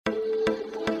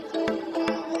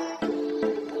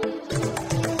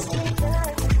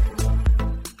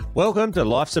Welcome to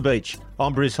Life's a Beach.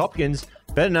 I'm Bruce Hopkins,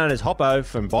 better known as Hoppo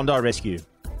from Bondi Rescue.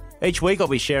 Each week I'll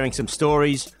be sharing some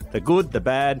stories, the good, the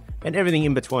bad, and everything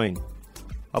in between.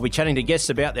 I'll be chatting to guests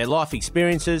about their life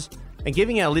experiences and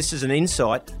giving our listeners an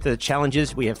insight to the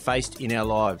challenges we have faced in our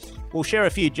lives. We'll share a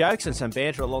few jokes and some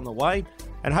banter along the way,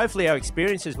 and hopefully our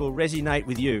experiences will resonate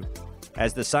with you.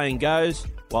 As the saying goes,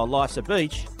 while life's a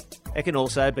beach, it can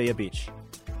also be a bitch.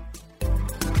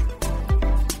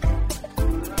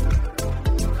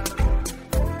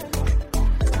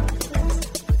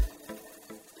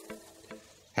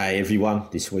 Hey everyone,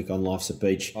 this week on Life's a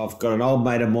Beach, I've got an old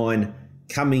mate of mine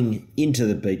coming into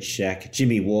the beach shack,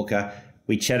 Jimmy Walker.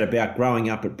 We chat about growing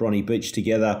up at Bronny Beach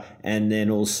together and then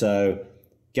also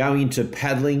going into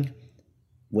paddling,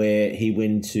 where he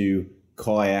went to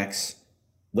kayaks,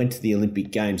 went to the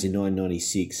Olympic Games in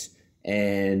 1996,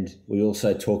 and we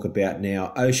also talk about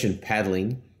now ocean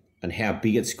paddling and how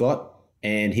big it's got,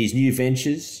 and his new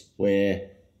ventures where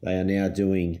they are now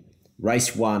doing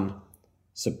Race One,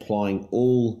 supplying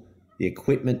all the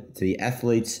equipment to the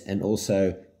athletes and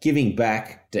also giving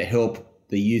back to help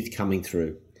the youth coming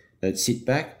through. Let's sit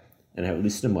back and have a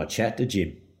listen to my chat to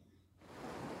Jim.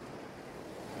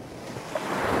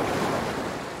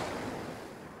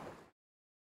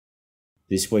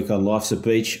 This week on Life's a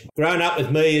Beach. Grown up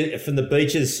with me from the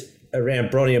beaches around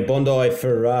Bronny and Bondi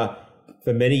for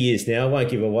many years now. I won't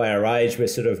give away our age. We're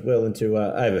sort of well into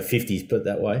over 50s, put it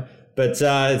that way. But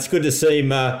it's good to see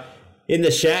him in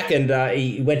the shack, and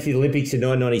he went to the Olympics in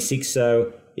 1996,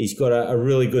 so he's got a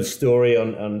really good story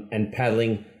on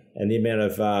paddling and the amount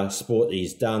of sport that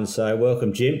he's done. So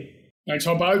welcome, Jim. Thanks,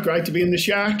 Hobbo. Great to be in the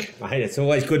shack. Mate, it's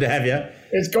always good to have you.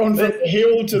 It's gone from the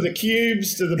hill to the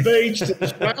cubes to the beach to the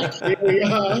shack. Here we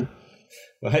are.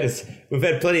 Mate, we've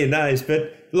had plenty of names,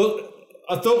 but look,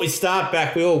 I thought we'd start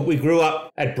back. We grew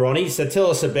up at Bronny, so tell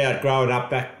us about growing up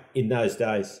back in those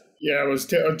days. Yeah, it was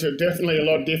definitely a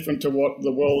lot different to what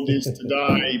the world is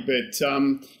today, but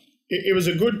it was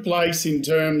a good place in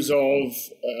terms of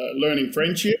learning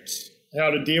friendships,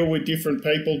 how to deal with different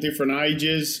people, different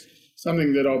ages,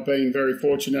 something that I've been very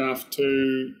fortunate enough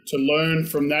to learn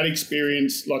from that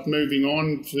experience, like moving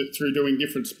on through doing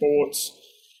different sports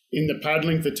in the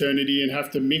paddling fraternity and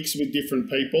have to mix with different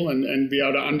people and be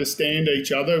able to understand each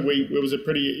other. It was a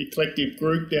pretty eclectic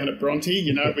group down at Bronte.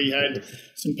 You know, we had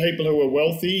some people who were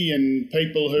wealthy and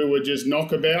people who were just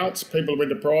knockabouts, people who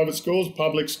went to private schools,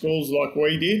 public schools like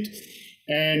we did.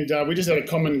 And we just had a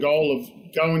common goal of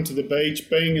going to the beach,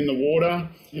 being in the water.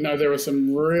 You know, there were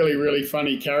some really, really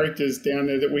funny characters down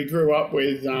there that we grew up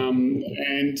with.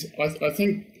 And I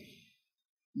think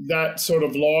that sort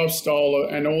of lifestyle,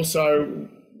 and also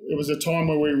it was a time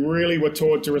where we really were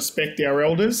taught to respect our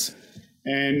elders.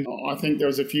 And I think there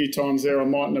was a few times there I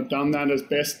mightn't have done that as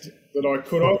best that I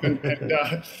could have and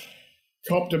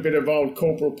copped a bit of old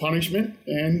corporal punishment.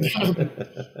 And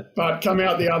but come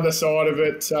out the other side of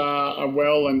it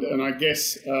well. And I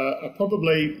guess I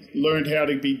probably learned how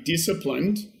to be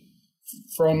disciplined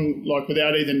from, like,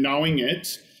 without even knowing it,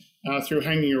 through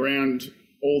hanging around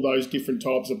all those different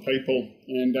types of people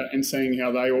and seeing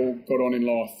how they all got on in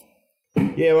life.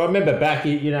 Yeah, well, I remember back,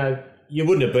 you know, you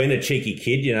wouldn't have been a cheeky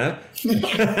kid, you know.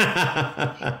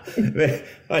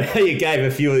 I know you gave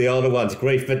a few of the older ones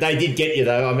grief, but they did get you,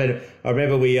 though. I mean, I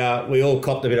remember we all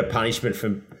copped a bit of punishment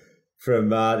from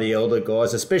the older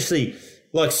guys, especially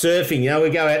like surfing. You know, we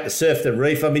go out to surf the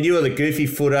reef. I mean, you were the goofy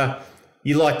footer.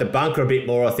 You liked the bunker a bit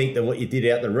more, I think, than what you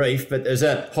did out the reef. But there's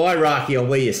a hierarchy on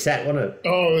where you sat, wasn't it?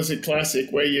 Oh, it was a classic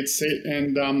where you'd sit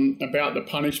and about the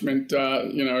punishment,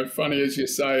 you know, funny as you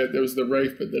say it, there was the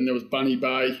reef, but then there was Bunny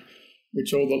Bay,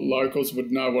 which all the locals would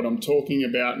know what I'm talking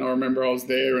about. And I remember I was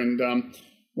there and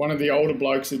one of the older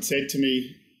blokes had said to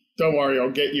me, "Don't worry, I'll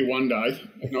get you one day."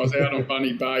 And I was out on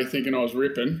Bunny Bay thinking I was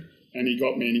ripping, and he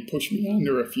got me and he pushed me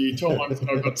under a few times and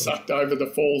I got sucked over the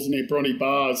falls near Bronny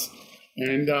Bars.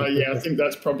 And, I think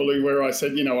that's probably where I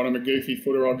said, you know what, I'm a goofy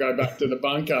footer, I'll go back to the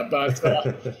bunker. But,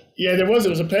 it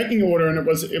was a pecking order, and it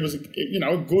was you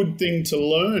know, a good thing to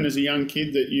learn as a young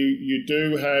kid, that you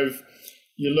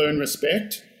learn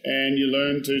respect and you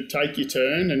learn to take your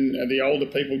turn, and the older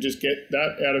people just get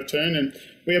that out of turn. And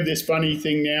we have this funny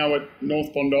thing now at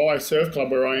North Bondi Surf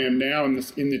Club, where I am now, in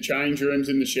the change rooms,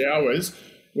 in the showers,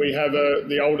 we have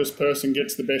the oldest person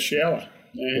gets the best shower,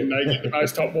 and they get the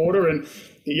most hot water. And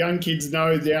the young kids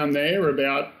know down there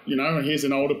about, you know, here's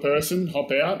an older person,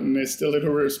 hop out, and there's still a little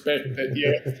respect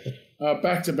that,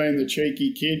 back to being the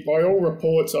cheeky kid. By all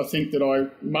reports, I think that I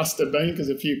must have been, because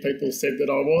a few people said that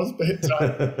I was, but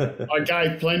I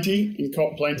gave plenty and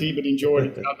copped plenty, but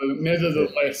enjoyed it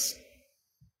nevertheless.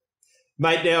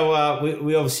 Mate, now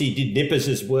we obviously did nippers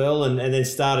as well and then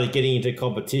started getting into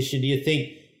competition. Do you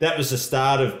think that was the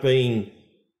start of being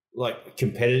like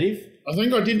competitive? I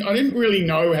think I didn't really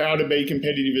know how to be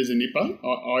competitive as a nipper.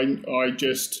 I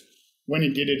just went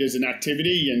and did it as an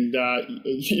activity, and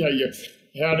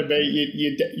how to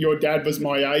be. Your dad was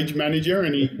my age manager,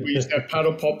 and we used to have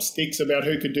paddle pop sticks about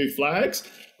who could do flags.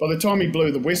 By the time he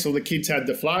blew the whistle, the kids had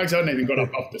the flags. I hadn't even got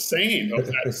up off the sand. I was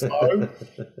that slow.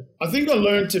 I think I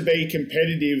learned to be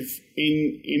competitive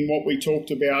in what we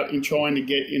talked about in trying to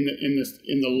get in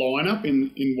the lineup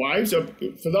in waves.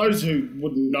 For those who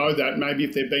wouldn't know that, maybe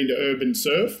if they've been to urban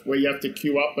surf, where you have to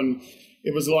queue up, and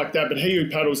it was like that. But he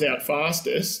who paddles out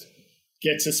fastest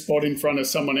gets a spot in front of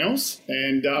someone else,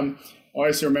 and I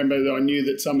also remember that I knew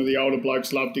that some of the older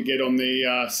blokes loved to get on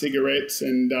the cigarettes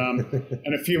and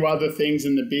a few other things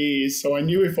in the beers. So I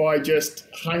knew if I just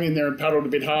hung in there and paddled a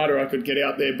bit harder, I could get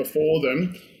out there before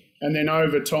them. And then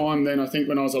over time, I think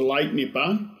when I was a late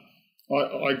nipper,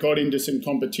 I got into some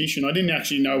competition. I didn't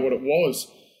actually know what it was.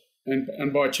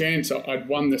 And by chance, I'd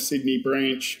won the Sydney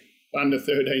branch under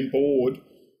 13 board,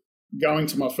 going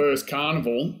to my first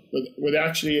carnival with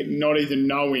actually not even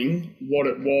knowing what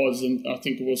it was. And I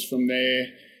think it was from there.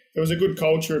 There was a good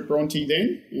culture at Bronte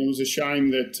then. And it was a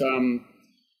shame that,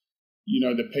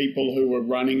 the people who were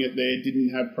running it there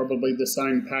didn't have probably the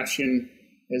same passion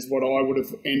as what I would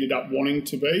have ended up wanting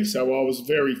to be. So I was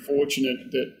very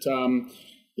fortunate that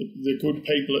the good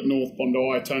people at North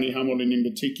Bondi, Tony Hamilton in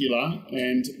particular,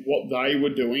 and what they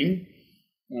were doing,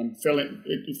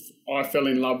 I fell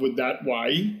in love with that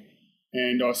way.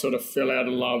 And I sort of fell out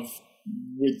of love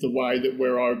with the way that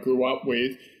where I grew up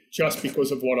with, just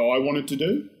because of what I wanted to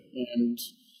do.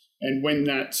 And when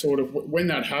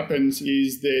that happens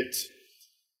is that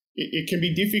it can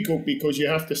be difficult because you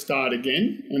have to start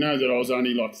again. I know that I was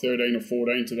only like 13 or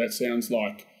 14, so that sounds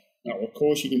like, of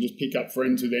course you can just pick up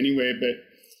friends with anywhere, but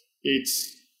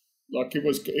it's like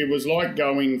it was like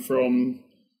going from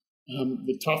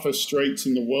the toughest streets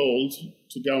in the world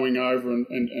to going over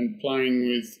and playing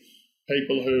with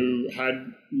people who had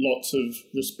lots of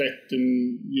respect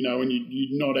and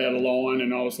you'd nod out of line.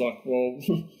 And I was like, well,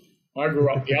 I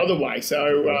grew up the other way.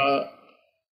 So,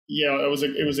 it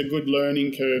was a good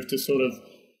learning curve to sort of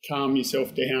calm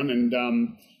yourself down. And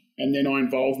then I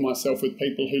involved myself with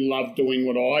people who loved doing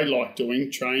what I like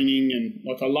doing, training. And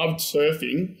I loved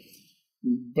surfing,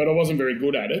 but I wasn't very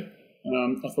good at it.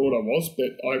 I thought I was,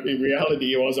 but in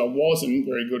reality I wasn't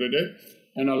very good at it.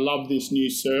 And I love this new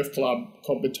surf club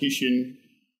competition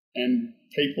and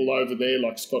people over there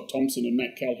like Scott Thompson and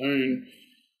Matt Calhoun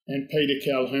and Peter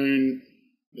Calhoun,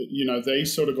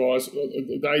 these sort of guys,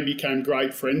 they became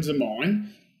great friends of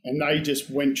mine and they just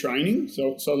went training.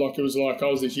 So it was like I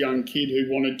was this young kid who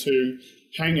wanted to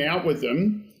hang out with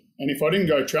them. And if I didn't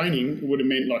go training, it would have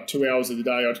meant like 2 hours of the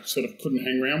day I sort of couldn't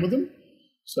hang around with them.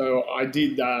 So I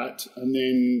did that. And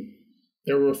then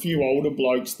there were a few older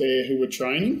blokes there who were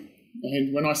training.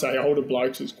 And when I say older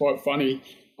blokes, it's quite funny.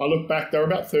 I look back, they were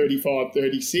about 35,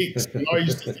 36, and I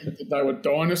used to think that they were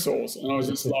dinosaurs. And I was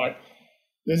just like,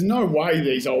 there's no way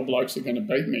these old blokes are going to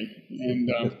beat me. And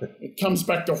it comes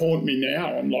back to haunt me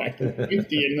now. I'm like 50 and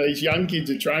these young kids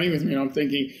are training with me and I'm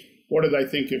thinking, what do they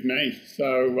think of me?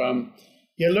 So,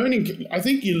 I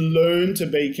think you learn to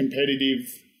be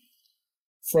competitive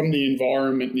from the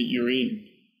environment that you're in.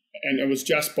 And it was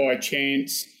just by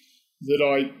chance that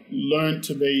I learned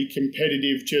to be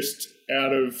competitive just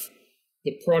out of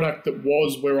the product that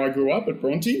was where I grew up at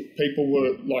Bronte. People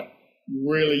were like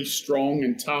really strong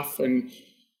and tough and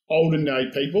olden day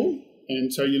people.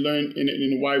 And so you learn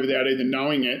in a way without even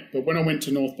knowing it. But when I went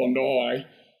to North Bondi,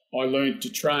 I learned to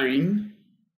train,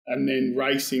 and then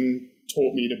racing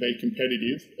taught me to be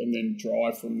competitive and then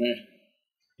drive from there.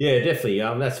 Yeah, definitely.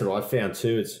 That's what I found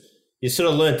too. You sort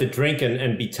of learned to drink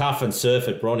and be tough and surf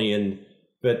at Bronte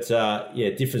But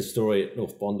different story at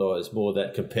North Bondi is more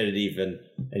that competitive and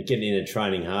getting in and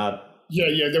training hard.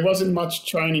 Yeah, there wasn't much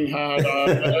training hard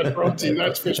at Bronte,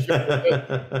 that's for sure.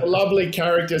 The lovely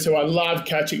characters who I love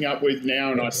catching up with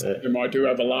now, and I see them, I do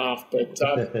have a laugh. But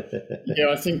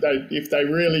I think if they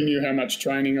really knew how much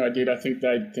training I did, I think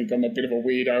they'd think I'm a bit of a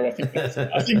weirdo.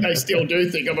 I think they still do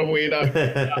think I'm a weirdo.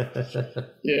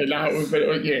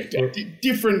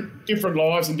 Different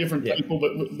lives and different people,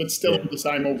 but still the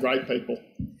same, all great people.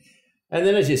 And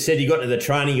then, as you said, you got into the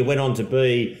training, you went on to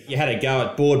you had a go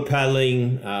at board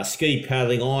paddling, ski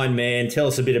paddling, Ironman. Tell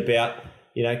us a bit about,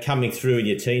 coming through in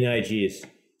your teenage years.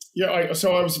 Yeah,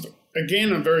 so I was,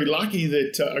 again, I'm very lucky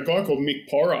that a guy called Mick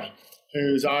Porra,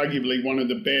 who's arguably one of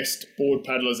the best board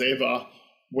paddlers ever,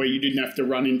 where you didn't have to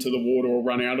run into the water or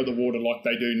run out of the water like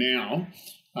they do now,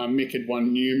 Mick had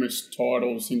won numerous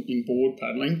titles in board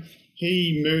paddling.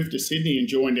 He moved to Sydney and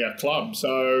joined our club.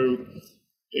 So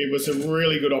it was a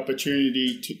really good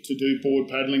opportunity to do board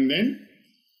paddling then.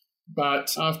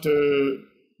 But after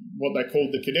what they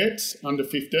called the cadets, under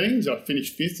 15s, I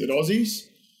finished 5th at Aussies.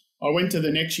 I went to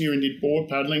the next year and did board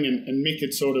paddling, and Mick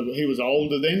had he was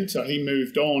older then, so he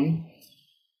moved on.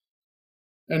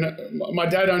 And my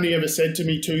dad only ever said to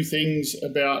me 2 things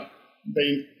about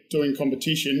doing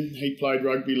competition. He played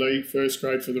rugby league, first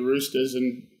grade for the Roosters,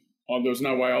 and there was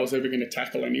no way I was ever going to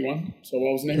tackle anyone. So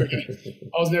I was never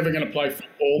going to play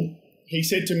football. He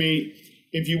said to me,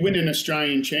 if you win an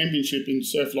Australian championship in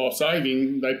surf life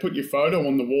saving, they put your photo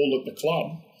on the wall at the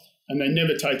club and they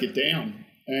never take it down.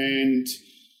 And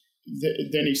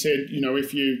then he said,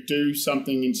 if you do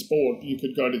something in sport, you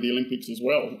could go to the Olympics as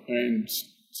well. And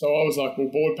so I was like, well,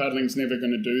 board paddling's never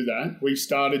going to do that. We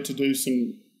started to do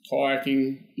some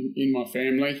kayaking in my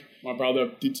family. My brother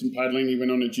did some paddling. He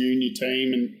went on a junior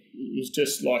team, and it was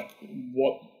just like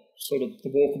what sort of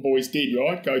the Walker boys did,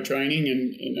 right? Go training,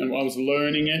 and I was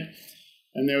learning it.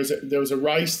 And there was a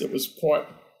race that was quite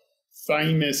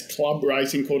famous club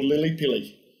racing called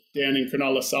Lillipilly down in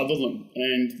Cronulla, Sutherland,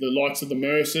 and the likes of the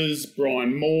Mercers,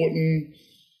 Brian Morton,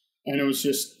 and it was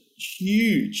just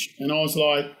huge. And I was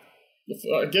like,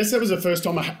 I guess that was the first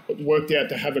time I worked out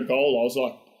to have a goal. I was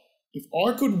like, if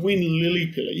I could win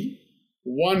Lillipilly,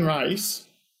 one race,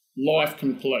 life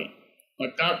complete.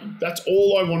 Like that's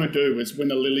all I want to do is win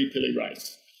a Lillipilly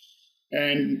race.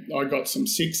 And I got some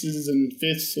 6s and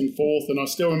 5ths and 4th, and I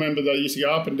still remember they used to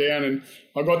go up and down, and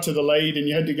I got to the lead and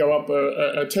you had to go up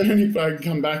a turning flag and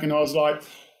come back, and I was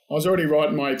already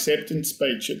writing my acceptance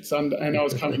speech at Sunday, and I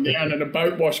was coming down and a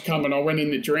boat wash come and I went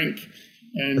in the drink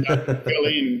and fell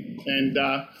in. And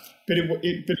but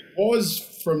it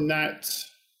was from that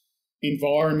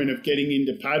environment of getting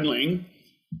into paddling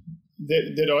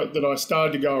that I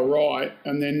started to go right.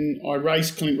 And then I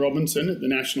raced Clint Robinson at the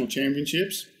national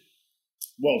championships.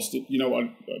 Whilst,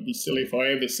 I'd be silly if I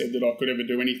ever said that I could ever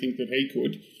do anything that he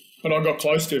could. But I got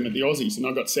close to him at the Aussies and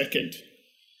I got second.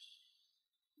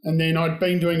 And then I'd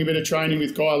been doing a bit of training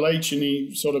with Guy Leach, and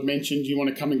he sort of mentioned, you want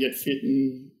to come and get fit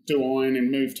and do iron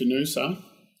and move to Noosa.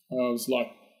 I was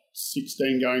like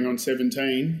 16 going on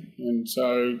 17, and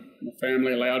so my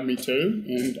family allowed me to.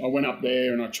 And I went up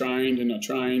there and I trained and I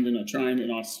trained and I trained,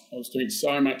 and I was doing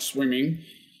so much swimming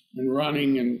and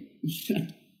running, and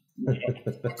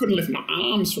I couldn't lift my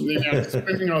arms from the amount of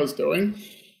swimming I was doing.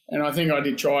 And I think I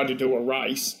did try to do a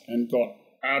race and got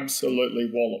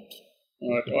absolutely walloped.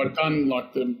 I'd done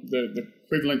like the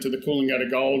equivalent to the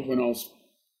Coolangatta Gold when I was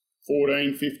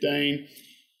 14, 15.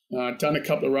 Done a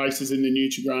couple of races in the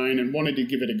Nutrigrain and wanted to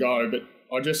give it a go, but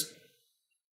I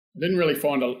didn't really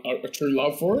find a true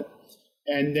love for it.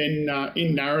 And then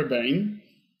in Narrabeen,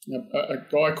 a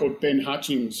guy called Ben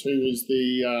Hutchings, who was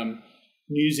the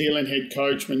New Zealand head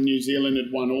coach when New Zealand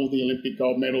had won all the Olympic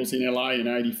gold medals in LA in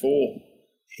 84.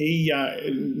 He,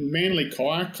 Manly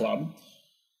Kayak Club,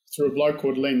 through a bloke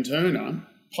called Len Turner,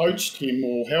 poached him,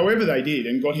 or however they did,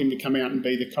 and got him to come out and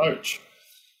be the coach.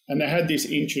 And they had this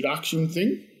introduction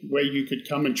thing where you could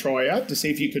come and try out to see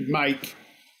if you could make,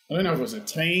 I don't know if it was a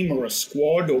team or a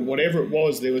squad or whatever it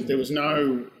was. There was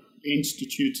no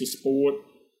institutes of sport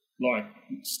like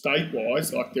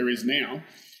state-wise like there is now.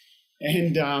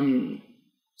 And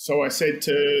so I said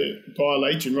to Guy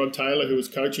Leach and Rod Taylor, who was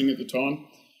coaching at the time,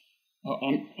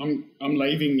 I'm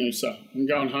leaving Noosa. I'm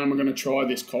going home. I'm going to try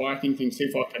this kayaking thing, see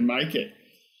if I can make it.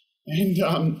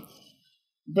 And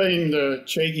being the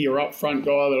cheeky or upfront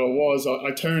guy that I was,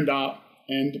 I turned up,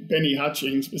 and Benny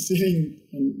Hutchings was sitting,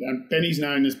 and Benny's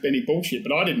known as Benny Bullshit,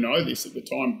 but I didn't know this at the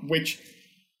time,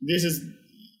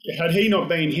 had he not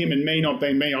been him and me not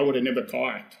been me, I would have never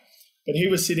kayaked. But he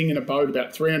was sitting in a boat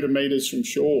about 300 metres from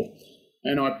shore,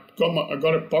 and I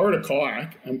borrowed a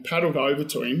kayak and paddled over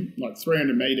to him like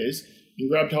 300 metres and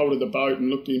grabbed hold of the boat and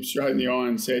looked at him straight in the eye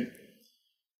and said,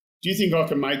 "Do you think I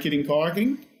can make it in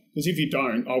kayaking? Because if you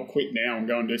don't, I'll quit now and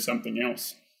go and do something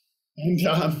else." And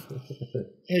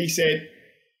he said,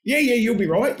 yeah, you'll be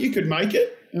right. You could make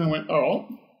it. And I went, oh,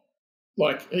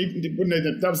 like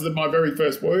that was my very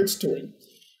first words to him.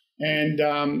 And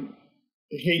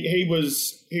he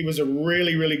was a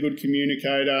really, really good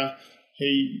communicator.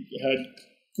 He had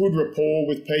good rapport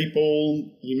with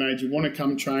people. He made you want to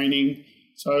come training.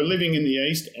 So living in the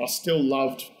East, I still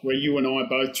loved where you and I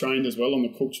both trained as well on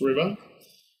the Cooks River,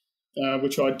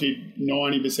 which I did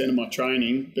 90% of my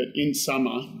training. But in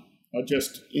summer, in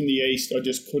the East, I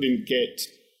just couldn't get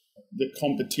the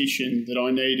competition that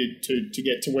I needed to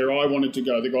get to where I wanted to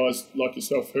go. The guys like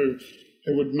yourself who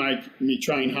would make me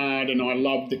train hard, and I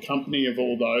loved the company of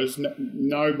all those.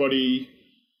 Nobody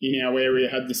in our area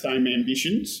had the same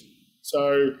ambitions.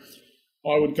 So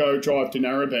I would go drive to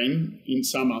Narrabeen in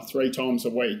summer 3 times a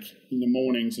week in the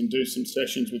mornings and do some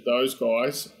sessions with those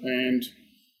guys. And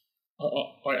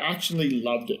I actually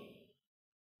loved it.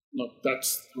 Like,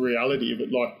 that's the reality of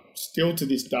it. Like, still to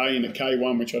this day in a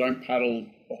K1, which I don't paddle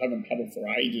or haven't paddled for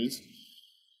ages,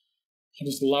 I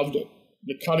just loved it.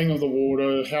 The cutting of the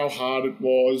water, how hard it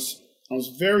was. I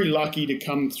was very lucky to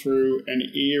come through an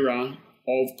era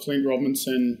of Clint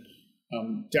Robinson,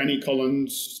 Danny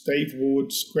Collins, Steve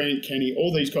Woods, Grant Kenny,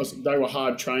 all these guys. They were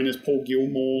hard trainers. Paul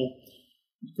Gilmore,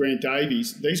 Grant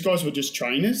Davies. These guys were just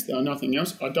trainers. They were nothing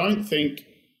else. I don't think,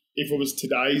 if it was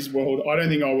today's world, I don't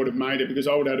think I would have made it, because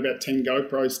I would have had about 10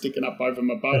 GoPros sticking up over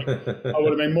my boat. I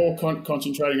would have been more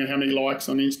concentrating on how many likes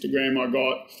on Instagram I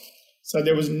got. So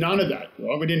there was none of that,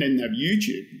 right? We didn't even have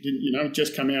YouTube.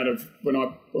 Just come out of,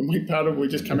 when we paddled, we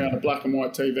just come out of black and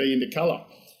white TV into colour.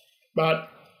 But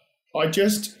I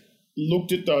just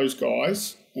looked at those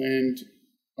guys, and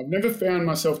I've never found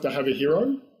myself to have a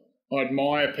hero. I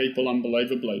admire people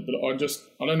unbelievably, but I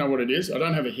don't know what it is. I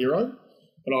don't have a hero,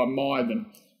 but I admire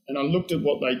them. And I looked at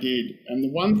what they did, and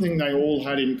the one thing they all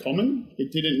had in common,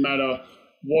 it didn't matter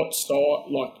what style,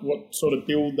 like what sort of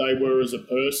build they were as a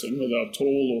person, whether they were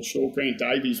tall or short. Grant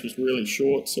Davies was really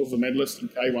short, silver medalist in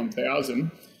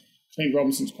K1000. Clint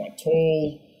Robinson's quite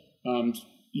tall.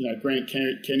 Grant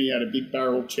Kenny had a big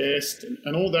barrel chest,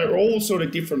 and all they were all sort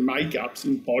of different makeups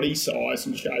in body size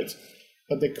and shapes.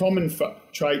 But the common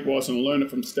trait was, and I learned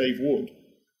it from Steve Wood,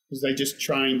 was they just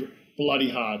trained bloody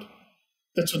hard.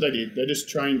 That's what they did. They just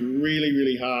trained really,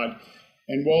 really hard.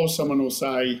 And while someone will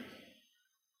say,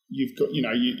 you've got,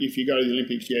 if you go to the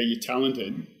Olympics, yeah, you're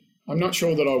talented, I'm not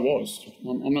sure that I was.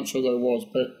 I'm not sure that I was,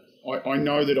 but I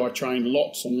know that I trained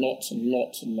lots and lots and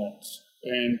lots and lots.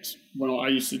 And when I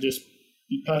used to just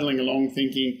be paddling along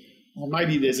thinking, oh,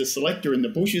 maybe there's a selector in the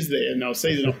bushes there, and they'll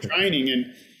see that I'm training.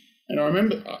 And I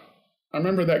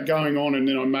remember that going on, and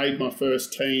then I made my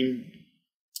first team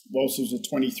whilst it was a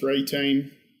 23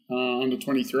 team, under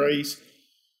 23s.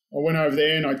 I went over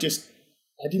there and I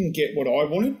didn't get what I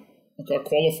wanted. Like, I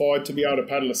qualified to be able to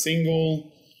paddle a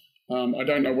single. I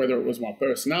don't know whether it was my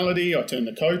personality. I turned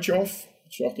the coach off,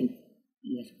 which I can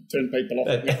turn people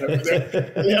off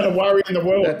without a worry in the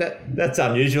world. That's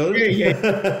unusual. Yeah.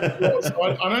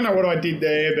 I don't know what I did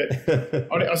there,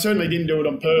 but I certainly didn't do it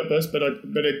on purpose. But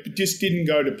it just didn't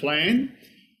go to plan.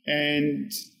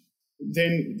 And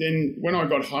then when I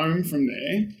got home from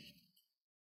there,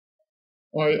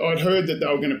 I'd heard that they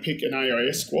were going to pick an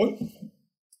AIS squad.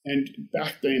 And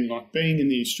back then, like, being in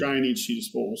the Australian Institute of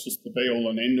Sport was just the be-all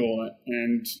and end-all.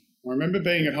 And I remember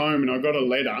being at home and I got a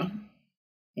letter,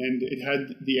 and it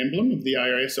had the emblem of the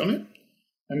AIS on it.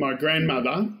 And my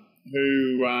grandmother,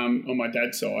 who, on my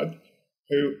dad's side,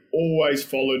 who always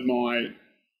followed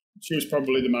she was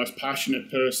probably the most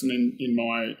passionate person in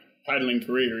my paddling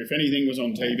career. If anything was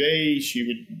on TV, she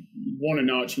would want to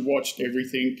know it. She watched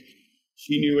everything.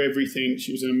 She knew everything.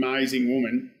 She was an amazing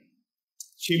woman.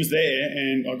 She was there,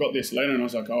 and I got this letter, and I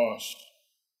was like, oh,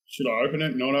 should I open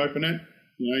it, not open it?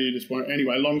 You just want...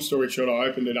 Anyway, long story short, I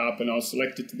opened it up, and I was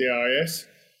selected to the AIS,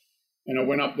 and I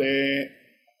went up there,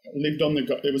 lived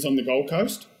it was on the Gold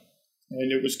Coast,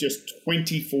 and it was just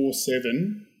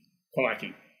 24/7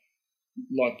 kayaking.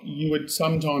 Like, you would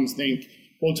sometimes think,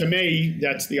 well, to me,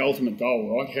 that's the ultimate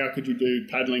goal, right? How could you do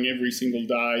paddling every single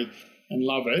day and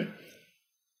love it?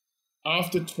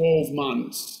 After 12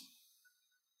 months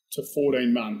to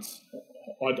 14 months,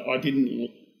 I didn't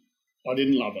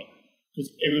love it,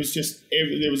 because it was just,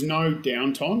 there was no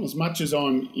downtime. As much as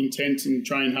I'm intense and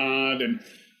train hard, and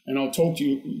I'll talk to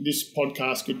you, this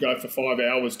podcast could go for 5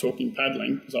 hours talking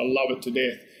paddling, because I love it to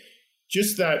death.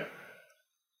 Just that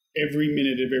every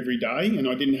minute of every day, and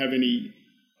I didn't have any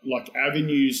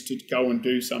avenues to go and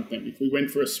do something. If we went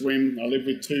for a swim, I lived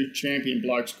with 2 champion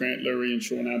blokes, Grant Lurie and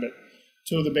Sean Abbott,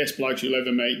 2 of the best blokes you'll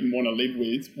ever meet and want to live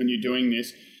with when you're doing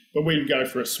this. But we'd go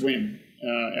for a swim.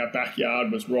 Our backyard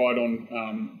was right on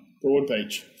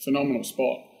Broadbeach, phenomenal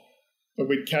spot. But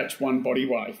we'd catch one body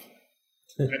wave.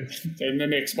 Then the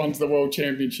next one's the World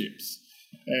Championships.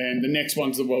 And the next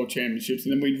one's the World Championships.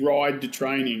 And then we'd ride to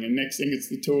training. And next thing it's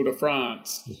the Tour de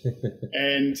France.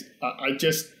 And I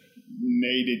just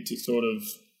needed to sort of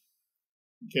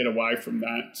get away from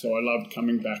that. So I loved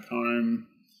coming back home.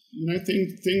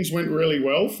 Things went really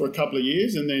well for a couple of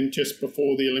years, and then just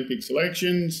before the Olympic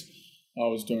selections, I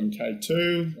was doing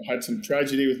K2. I had some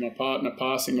tragedy with my partner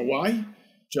passing away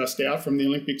just out from the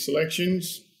Olympic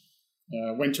selections.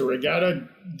 Went to regatta,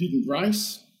 didn't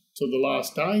race till the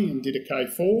last day, and did a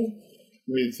K4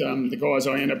 with the guys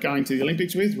I ended up going to the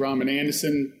Olympics with, Raman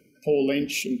Anderson, Paul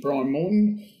Lynch and Brian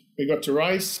Morton. we got to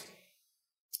race.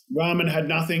 Rahman had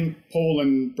nothing. Paul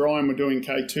and Brian were doing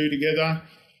K2 together.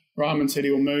 Rahman said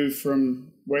he'll move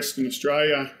from Western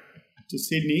Australia to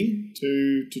Sydney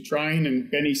to train,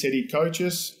 and Benny said he'd coach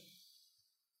us.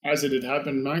 As it had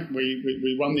happened, mate,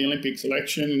 we won the Olympic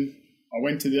selection. I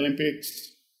went to the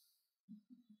Olympics.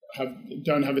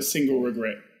 Don't have a single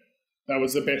regret. That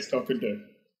was the best I could do.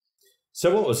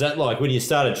 So what was that like when you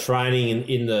started training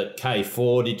in the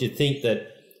K4? Did you think that,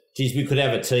 geez, we could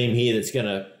have a team here that's going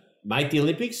to make the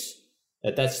Olympics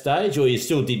at that stage, or you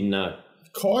still didn't know?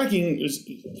 Kayaking was,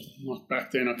 like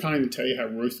back then, I can't even tell you how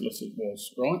ruthless it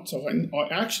was, right? So I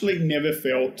actually never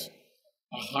felt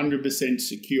 100%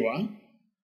 secure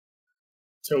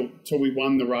till we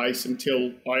won the race,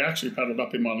 until I actually paddled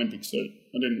up in my Olympic suit.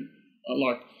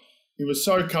 It was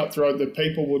so cutthroat that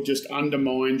people would just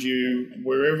undermine you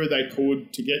wherever they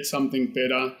could to get something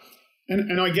better.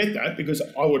 And I get that, because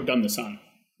I would have done the same.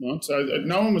 Right? So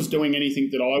no one was doing anything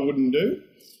that I wouldn't do,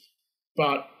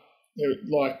 but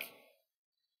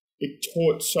it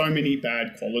taught so many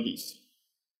bad qualities.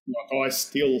 Like I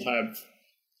still have,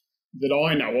 that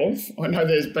I know of. I know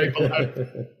there's people that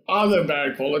have other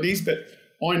bad qualities, but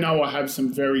I know I have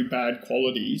some very bad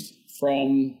qualities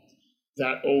from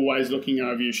that, always looking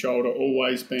over your shoulder,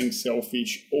 always being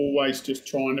selfish, always just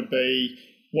trying to be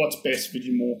what's best for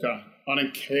Jamaica.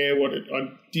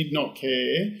 I did not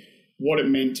care what it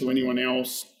meant to anyone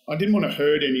else. I didn't want to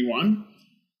hurt anyone,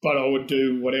 but I would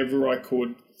do whatever I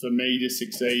could for me to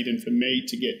succeed and for me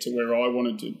to get to where I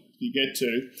wanted to get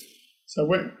to. So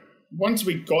once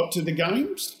we got to the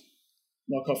games,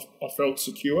 I felt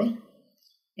secure,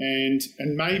 and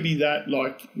maybe that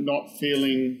not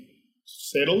feeling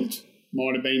settled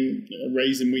might have been a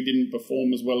reason we didn't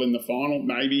perform as well in the final.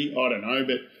 Maybe, I don't know,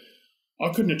 but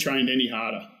I couldn't have trained any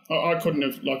harder. I couldn't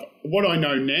have, what I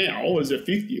know now as a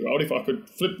 50-year-old, if I could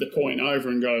flip the coin over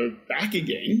and go back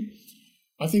again,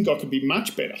 I think I could be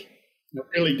much better. I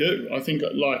really do. I think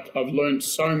I've learned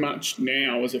so much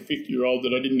now as a 50-year-old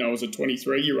that I didn't know as a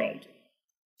 23-year-old.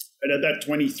 But at that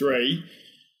 23,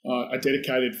 I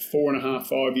dedicated 4.5,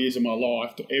 5 years of my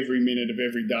life to every minute of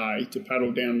every day to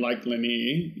paddle down Lake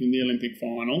Lanier in the Olympic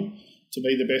final to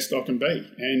be the best I can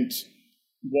be. And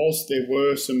whilst there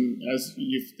were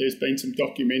there's been some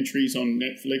documentaries on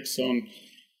Netflix on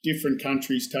different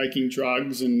countries taking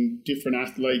drugs and different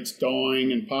athletes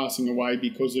dying and passing away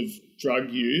because of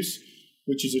drug use,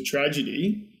 which is a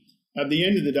tragedy. At the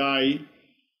end of the day,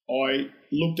 I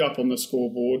looked up on the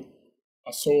scoreboard.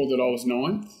 I saw that I was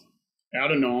 9th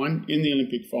out of 9 in the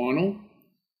Olympic final.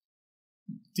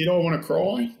 Did I want to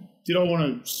cry? Did I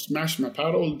want to smash my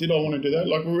paddle? Did I want to do that?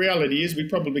 The reality is we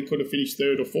probably could have finished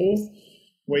 3rd or 4th.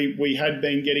 We had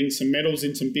been getting some medals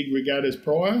in some big regattas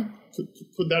prior.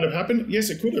 Could that have happened? Yes,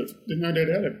 it could have. There's no doubt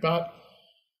about it. But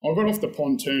I got off the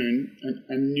pontoon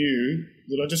and knew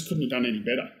that I just couldn't have done any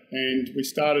better. And we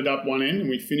started up one end and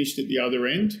we finished at the other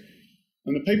end.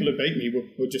 And the people who beat me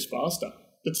were just faster.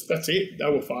 That's it. They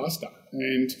were faster.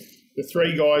 And the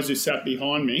 3 guys who sat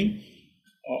behind me,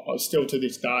 I still to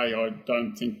this day, I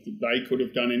don't think that they could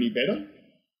have done any better.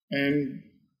 And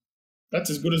that's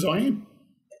as good as I am.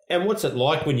 And what's it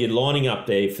like when you're lining up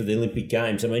there for the Olympic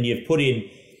Games? I mean, you've put in,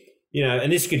 and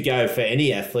this could go for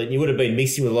any athlete. You would have been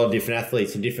mixing with a lot of different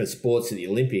athletes in different sports at the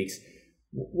Olympics.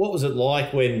 What was it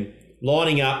like when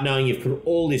lining up, knowing you've put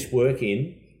all this work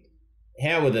in?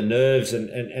 How were the nerves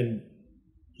and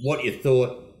what you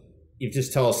thought? You've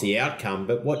just told us the outcome,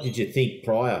 but what did you think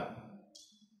prior?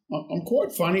 I'm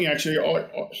quite funny, actually. I'm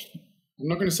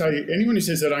not going to say anyone who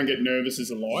says they don't get nervous is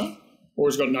a liar or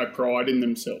has got no pride in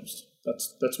themselves.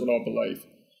 That's what I believe.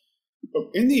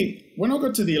 But when I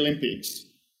got to the Olympics,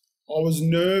 I was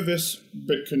nervous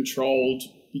but controlled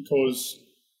because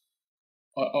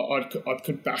I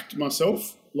could back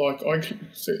myself.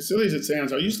 Silly as it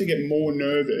sounds, I used to get more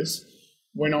nervous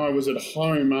when I was at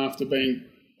home after being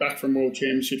back from World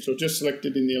Championships or just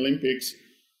selected in the Olympics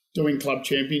doing club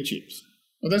championships.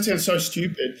 Well, that sounds so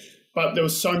stupid, but there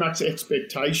was so much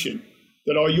expectation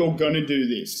that, you're going to do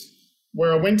this.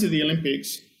 Where I went to the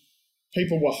Olympics,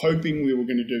 people were hoping we were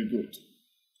going to do good.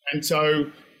 And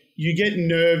so you get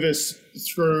nervous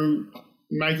through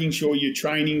making sure your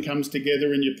training comes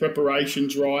together and your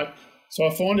preparation's right. So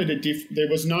I find there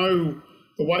was no,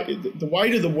 the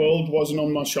weight of the world wasn't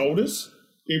on my shoulders.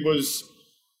 It was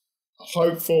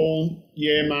hopeful,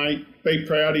 yeah, mate, be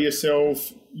proud of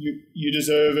yourself. You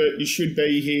deserve it. You should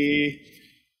be here.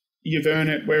 You've earned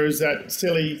it. Whereas that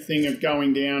silly thing of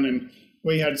going down, and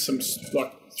we had some,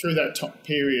 through that top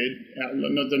period,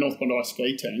 the North Bondi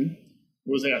ski team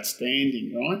was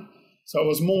outstanding, right? So I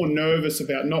was more nervous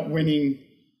about not winning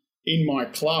in my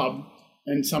club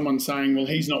and someone saying, well,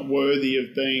 he's not worthy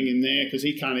of being in there because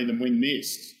he can't even win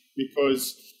this.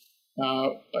 Because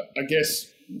I guess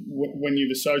when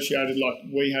you've associated like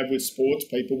we have with sports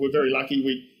people, we're very lucky.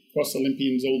 We cross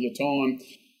Olympians all the time,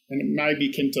 and it maybe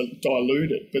can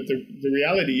dilute it. But the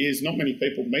reality is not many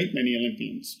people meet many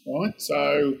Olympians, right?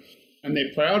 So, and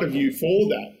they're proud of you for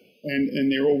that,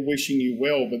 and they're all wishing you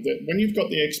well. But when you've got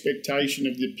the expectation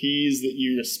of the peers that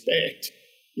you respect,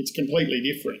 it's completely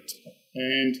different.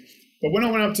 But when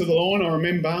I went up to the line, I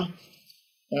remember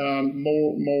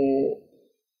more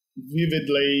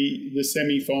vividly the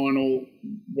semi-final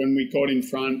when we got in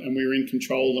front and we were in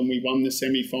control and we won the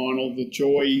semi-final, the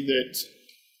joy that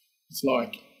it's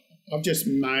like, I've just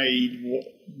made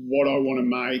what I want to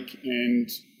make, and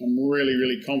I'm really,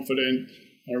 really confident.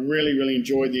 I really, really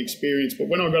enjoyed the experience. But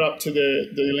when I got up to the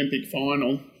Olympic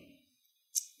final,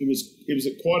 it was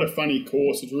quite a funny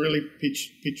course. It's really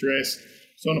picturesque.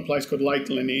 It's on a place called Lake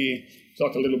Lanier. It's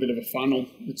like a little bit of a funnel.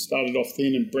 It started off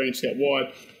thin and branched out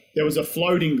wide. There was a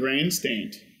floating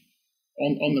grandstand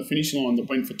on the finish line that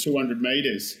went for 200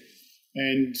 metres,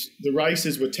 and the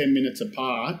races were 10 minutes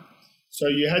apart. So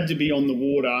you had to be on the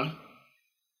water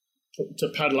to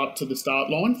paddle up to the start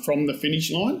line from the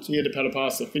finish line. So you had to paddle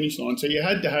past the finish line. So you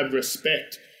had to have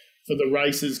respect for the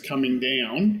races coming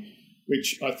down,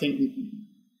 which I think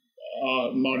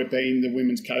might have been the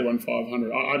women's K1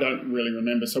 500. I don't really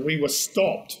remember. So we were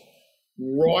stopped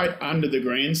right under the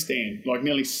grandstand, like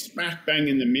nearly smack bang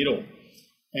in the middle.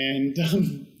 And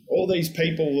all these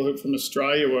people from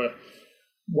Australia were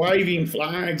waving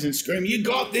flags and screaming, you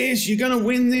got this, you're going to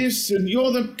win this, and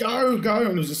you're the go. And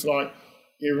it was just like,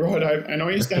 yeah, right. And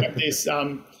I used to have this,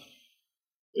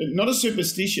 not a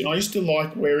superstition, I used to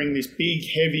like wearing this big,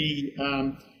 heavy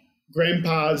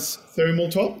grandpa's thermal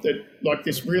top, that like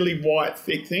this really white,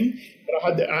 thick thing. But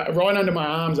I had right under my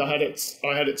arms, I had it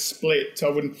split, so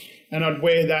I wouldn't, and I'd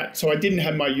wear that. So I didn't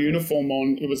have my uniform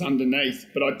on, it was underneath,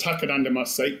 but I'd tuck it under my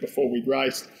seat before we'd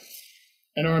raced.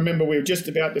 And I remember we were just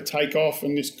about to take off,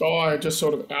 and this guy just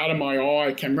sort of out of my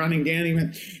eye came running down. He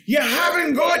went, you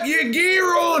haven't got your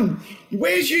gear on.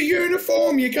 Where's your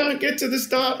uniform? You can't get to the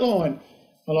start line.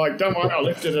 I'm like, don't worry. I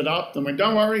lifted it up and went,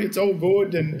 don't worry, it's all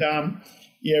good. And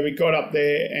yeah, we got up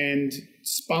there and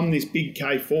spun this big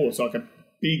K4. It's like a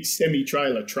big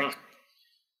semi-trailer truck.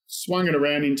 Swung it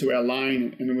around into our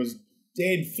lane, and it was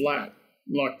dead flat,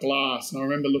 like glass. And I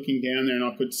remember looking down there, and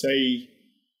I could see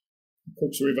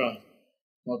Cooks River.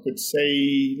 I could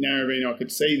see Narrabeen, I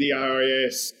could see the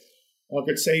RAS, I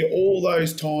could see all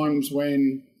those times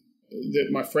when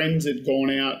my friends had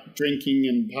gone out drinking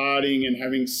and partying and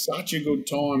having such a good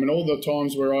time, and all the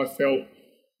times where I felt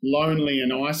lonely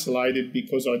and isolated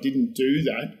because I didn't do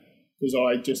that, because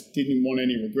I just didn't want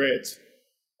any regrets.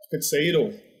 I could see it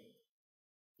all.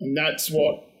 And that's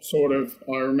what sort of,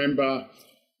 I remember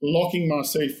locking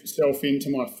myself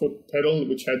into my foot pedal,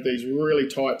 which had these really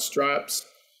tight straps,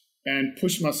 and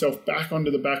pushed myself back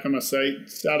onto the back of my seat,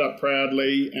 sat up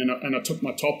proudly, and I took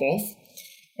my top off,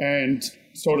 and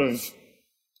sort of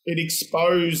it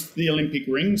exposed the Olympic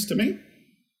rings to me.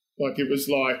 Like, it was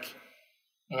like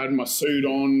I had my suit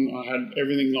on, I had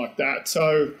everything like that.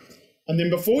 So, and then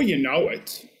before you know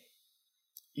it,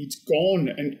 it's gone,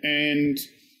 and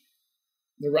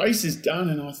the race is done,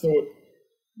 and I thought,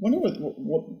 wonder what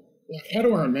like, how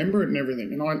do I remember it and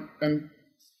everything? And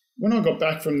when I got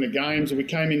back from the games, we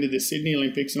came into the Sydney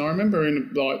Olympics, and I remember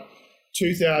in like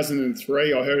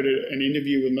 2003, I heard an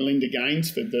interview with Melinda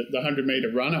Gainsford, the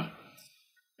 100-metre runner,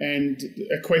 and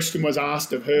a question was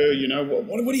asked of her, you know,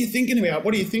 what are you thinking about?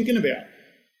 What are you thinking about?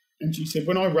 And she said,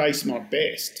 when I race my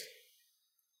best,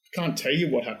 I can't tell you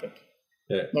what happened.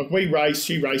 Yeah. Like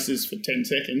she races for 10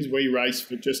 seconds, we race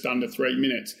for just under 3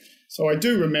 minutes. So I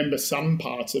do remember some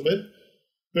parts of it,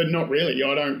 but not really.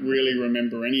 I don't really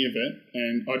remember any of it.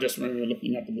 And I just remember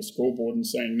looking up at the scoreboard and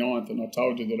saying 9th, and I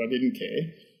told you that I didn't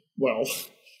care. Well,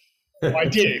 I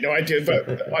did.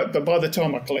 But by the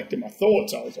time I collected my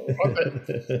thoughts, I was all right.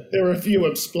 But there were a few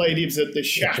expletives at the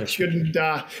shack. Shouldn't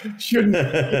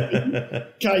in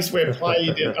case we're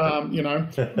played,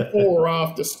 before or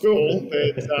after school.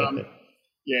 But it's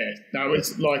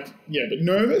like, but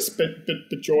nervous, but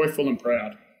joyful and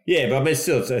proud. Yeah, but I mean,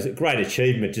 still, it's a great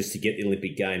achievement just to get the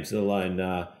Olympic Games, let alone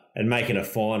and making a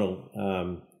final.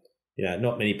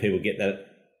 Not many people get to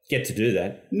do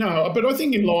that. No, but I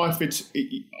think in life,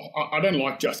 I don't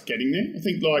like just getting there. I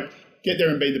think like get there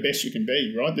and be the best you can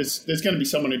be. Right? There's going to be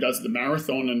someone who does the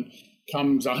marathon and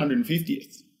comes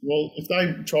 150th. Well, if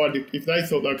they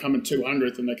thought they were coming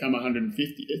 200th and they come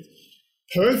 150th,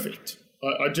 perfect.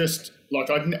 I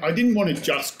didn't want to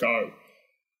just go.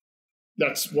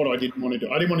 That's what I didn't want to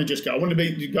do. I didn't want to just go. I wanted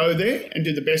to go there and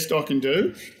do the best I can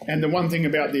do. And the one thing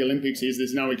about the Olympics is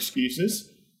there's no excuses,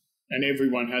 and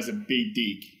everyone has a big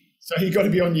dig. So you've got to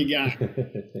be on your game.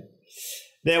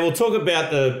 Now we'll talk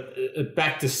about the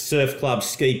back to surf club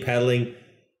ski paddling.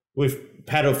 We've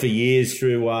paddled for years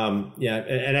through,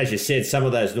 and as you said, some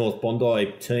of those North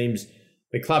Bondi teams.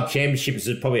 The club championships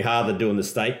is probably harder than doing the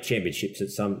state championships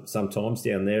at sometimes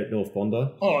down there at North Bondi.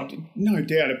 Oh, no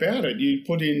doubt about it. You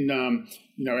put in,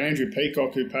 Andrew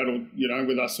Peacock, who paddled,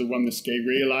 with us, who won the ski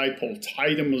relay. Paul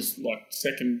Tatum was like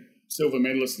second silver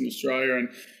medalist in Australia. And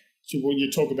when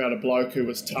you talk about a bloke who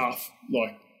was tough,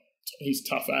 like he's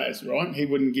tough as, right? He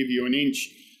wouldn't give you an inch.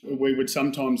 We would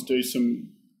sometimes do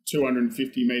some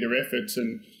 250 metre efforts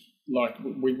and like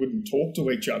we wouldn't talk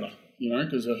to each other.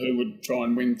 Because who would try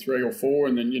and win 3 or 4,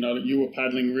 and then, you were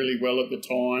paddling really well at the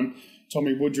time.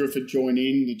 Tommy Woodruff had joined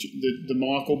in. The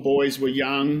Michael boys were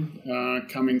young,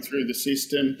 coming through the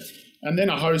system. And then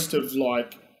a host of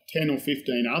like 10 or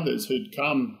 15 others who'd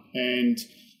come, and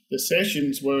the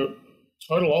sessions were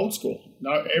total old school.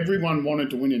 No, everyone wanted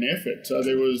to win an effort. So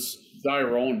they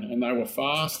were on, and they were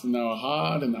fast, and they were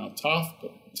hard, and they were tough.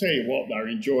 But I'll tell you what, they were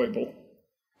enjoyable.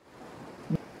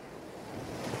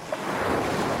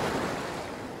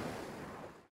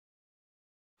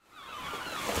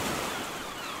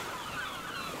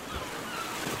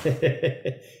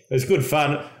 It was good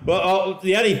fun. Well,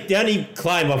 the only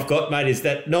claim I've got, mate, is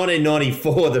that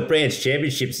 1994, the branch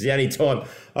championships, is the only time.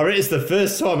 I reckon it's the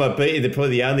first time I've beaten you,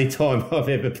 probably the only time I've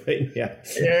ever beaten you.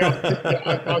 Yeah,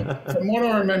 from what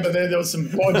I remember, there was some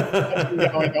body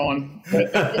going on.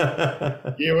 But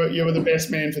you were the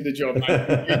best man for the job,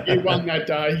 mate. You won that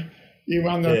day. You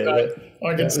won that day.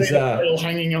 I could see the medal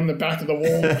hanging on the back of the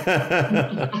wall.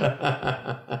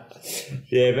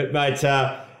 Yeah, but mate.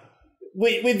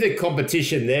 With the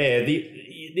competition there,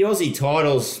 the Aussie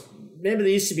titles, remember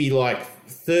there used to be like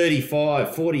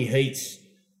 35, 40 heats,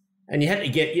 and you had to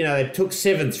get, they took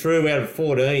 7 through out of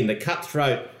 14. The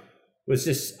cutthroat was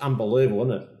just unbelievable,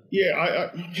 wasn't it? Yeah,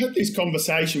 I had this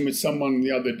conversation with someone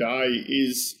the other day.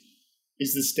 Is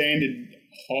the standard,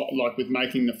 like with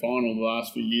making the final the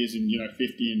last few years in,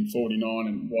 50 and 49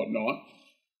 and whatnot,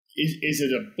 is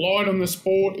it a blight on the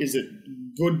sport? Is it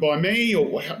good by me, or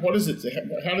what is it?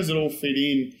 How does it all fit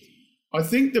in? I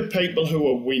think the people who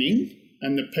are winning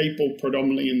and the people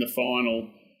predominantly in the final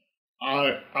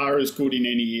are as good in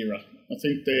any era. I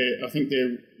think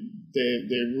they're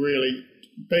really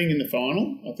being in the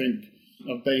final. I think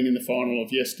of being in the final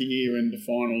of yesteryear and the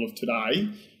final of today.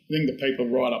 I think the people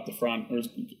right up the front are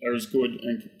as good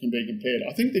and can be compared.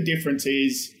 I think the difference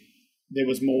is there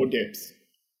was more depth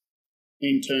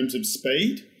in terms of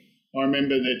speed. I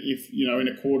remember that if, in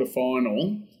a quarter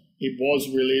final, it was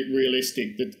really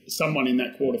realistic that someone in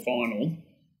that quarter final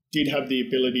did have the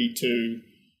ability to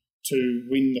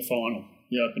win the final,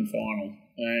 the open final.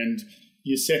 And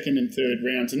your second and third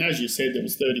rounds, and as you said, there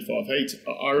was 35 heats.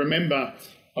 I remember,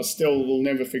 I still will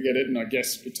never forget it, and I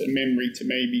guess it's a memory to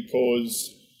me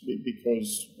because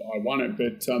I won it,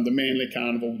 but the Manly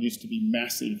Carnival used to be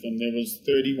massive, and there was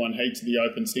 31 heats of the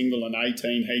open single and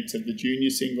 18 heats of the junior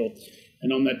single.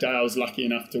 And on that day, I was lucky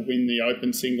enough to win the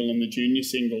open single and the junior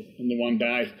single in the one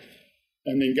day.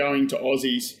 And then going to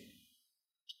Aussies,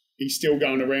 he's still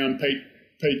going around.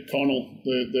 Pete Connell,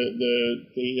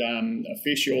 the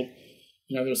official,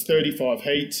 there was 35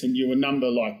 heats, and you were number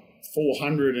like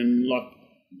 400, and like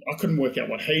I couldn't work out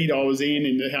what heat I was in.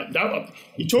 And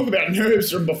you talk about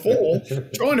nerves from before,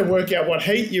 trying to work out what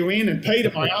heat you in. And Pete,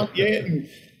 am I up yet? And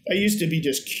they used to be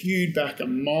just queued back a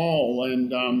mile.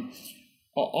 And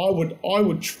I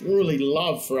would truly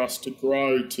love for us to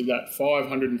grow to that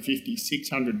 550,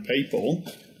 600 people,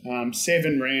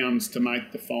 7 rounds to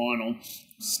make the final,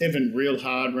 7 real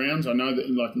hard rounds. I know that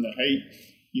like in the heat,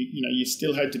 you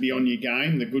still had to be on your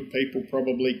game. The good people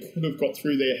probably could have got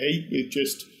through their heat with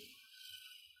just,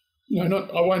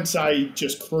 I won't say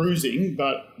just cruising,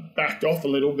 but backed off a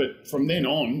little. But from then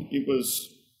on, it was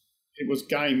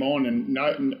game on,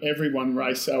 and everyone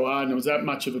raced so hard, and it was that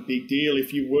much of a big deal.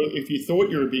 If you thought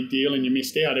you were a big deal and you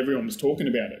missed out, everyone was talking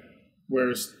about it.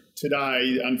 Whereas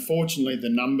today, unfortunately, the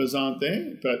numbers aren't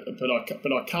there. But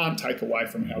I can't take away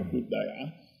from how good they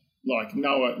are. Like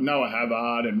Noah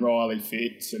Havard and Riley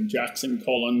Fitz and Jackson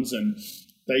Collins and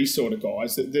these sort of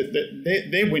guys,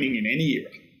 they're winning in any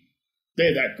era.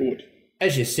 They're that good.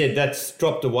 As you said, that's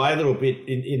dropped away a little bit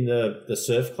in the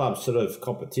surf club sort of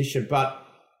competition. But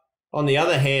on the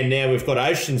other hand, now we've got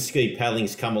ocean ski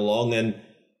paddling's come along, and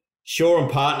Shaw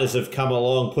and Partners have come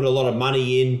along, put a lot of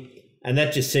money in, and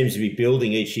that just seems to be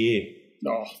building each year.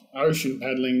 Oh, ocean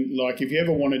paddling, like if you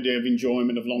ever wanted to have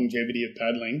enjoyment of longevity of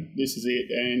paddling, this is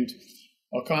it. And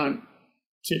I can't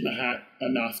tip my hat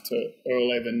enough to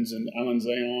Earl Evans and Alan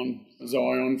Zion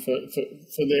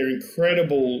for their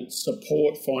incredible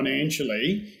support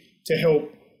financially to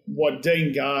help what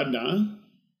Dean Gardner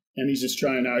and his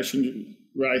Australian Ocean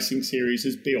Racing Series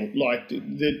has built. Like,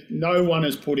 that no one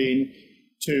has put in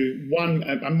to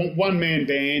a one-man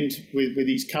band with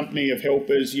his company of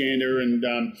helpers, Yander and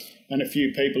a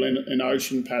few people in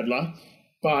Ocean Paddler.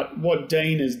 But what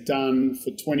Dean has done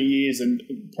for 20 years, and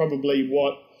probably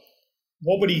what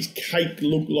would his cake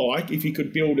look like if he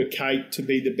could build a cake to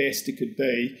be the best it could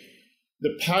be?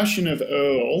 The passion of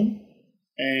Earl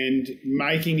and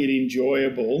making it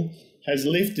enjoyable has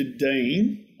lifted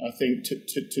Dean, I think,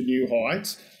 to new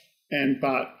heights.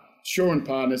 But Shaw and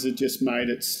Partners have just made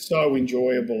it so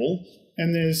enjoyable.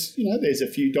 And there's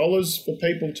a few dollars for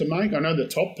people to make. I know the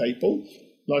top people,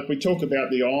 like we talk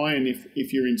about the Iron,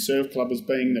 if you're in Surf Club as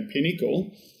being the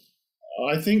pinnacle.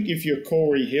 I think if you're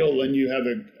Corey Hill and you have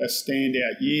a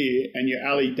standout year, and you're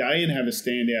Ali Day and have a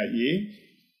standout year,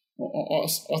 I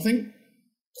think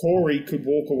Corey could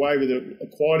walk away with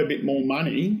quite a bit more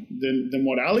money than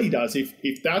what Ali does.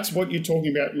 If that's what you're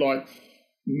talking about, like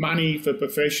money for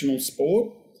professional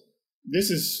sport, this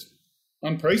is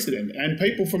unprecedented. And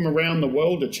people from around the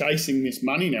world are chasing this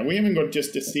money now. We haven't got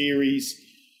just a series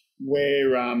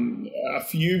where a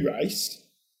few race.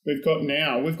 We've got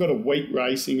a week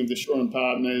racing of the Shaw and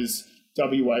Partners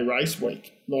WA Race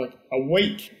Week, like a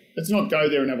week. Let's not go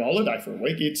there and have a holiday for a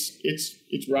week.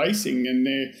 It's racing, and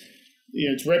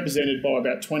it's represented by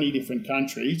about 20 different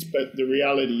countries. But the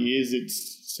reality is,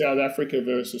 it's South Africa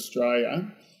versus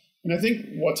Australia. And I think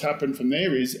what's happened from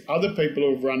there is other people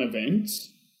who have run events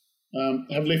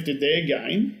have lifted their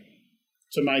game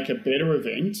to make a better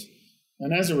event,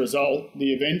 and as a result,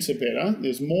 the events are better.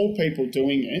 There's more people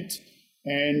doing it.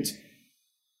 And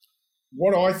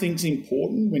what I think is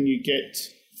important when you get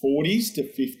 40s to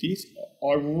 50s,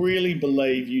 I really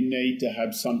believe you need to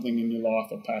have something in your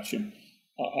life, a passion.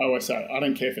 I always say, I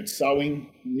don't care if it's sewing,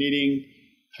 knitting,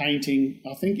 painting.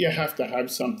 I think you have to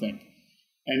have something.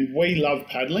 And we love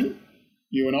paddling,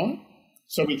 you and I,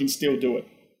 so we can still do it.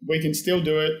 We can still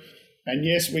do it. And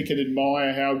yes, we can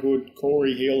admire how good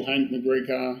Corey Hill, Hank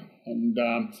McGregor and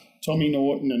Tommy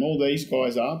Norton and all these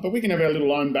guys are, but we can have our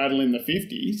little own battle in the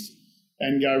 50s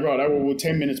and go, right, we're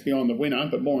 10 minutes behind the winner,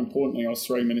 but more importantly, I was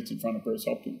 3 minutes in front of Bruce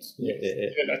Hopkins. Yeah,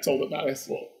 that's all that matters.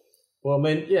 Well, I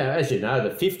mean, as you know,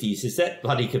 the 50s, is that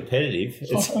bloody competitive?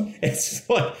 It's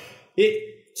like,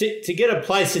 to get a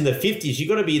place in the 50s, you've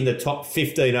got to be in the top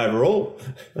 15 overall.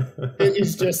 It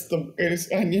is,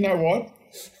 and you know what?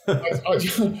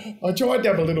 I tried to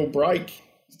have a little break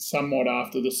somewhat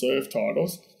after the surf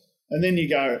titles, and then you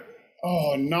go,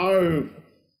 oh no,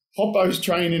 Hoppo's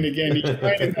training again. He's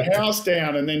training the house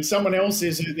down, and then someone else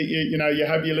is that you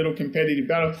have your little competitive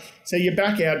battle. So you're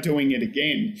back out doing it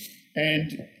again.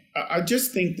 And I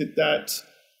just think that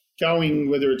going,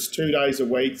 whether it's 2 days a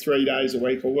week, 3 days a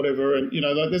week, or whatever, and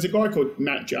there's a guy called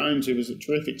Matt Jones who was a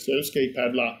terrific surf ski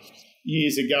paddler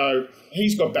years ago.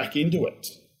 He's got back into it.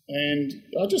 And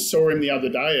I just saw him the other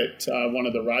day at one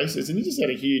of the races, and he just had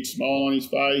a huge smile on his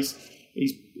face.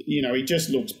 He just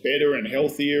looks better and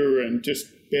healthier and just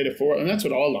better for it. And that's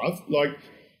what I love. Like,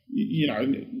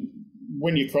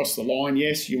 when you cross the line,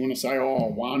 yes, you want to say, oh, I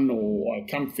won, or I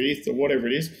come fifth, or whatever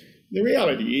it is. The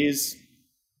reality is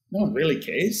no one really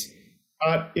cares.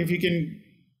 But if you can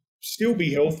still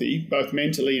be healthy, both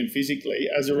mentally and physically,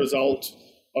 as a result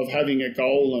of having a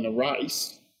goal and a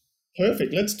race,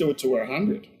 perfect. Let's do it to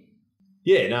 100.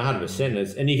 Yeah, no,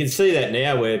 100%. And you can see that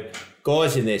now where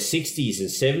guys in their 60s and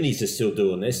 70s are still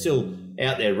doing. They're still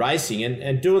out there racing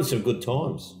and doing some good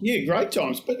times. Yeah, great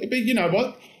times. But you know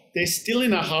what? They're still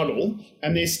in a huddle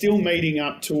and they're still meeting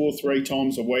up 2 or 3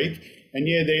 times a week. And,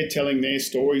 yeah, they're telling their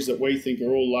stories that we think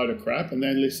are all a load of crap, and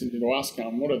they're listening to us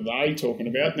going, what are they talking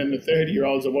about? And then the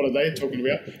 30-year-olds are, what are they talking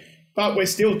about? But we're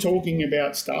still talking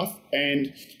about stuff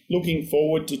and looking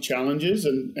forward to challenges.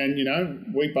 And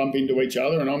we bump into each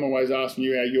other, and I'm always asking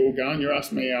you how you're going. You're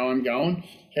asking me how I'm going.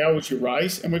 How was your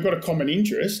race? And we've got a common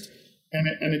interest,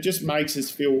 and it just makes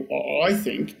us feel, I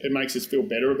think it makes us feel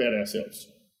better about ourselves.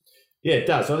 Yeah, it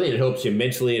does. I think it helps you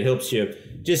mentally. It helps you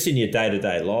just in your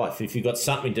day-to-day life. If you've got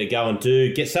something to go and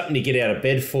do, get something to get out of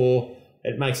bed for,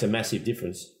 it makes a massive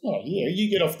difference. Oh, yeah. You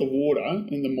get off the water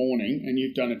in the morning and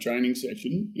you've done a training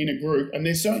session in a group, and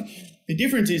the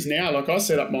difference is now, like I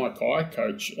set up my kayak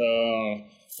coach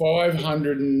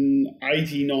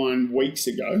 589 weeks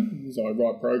ago, as I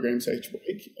write programs each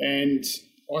week, and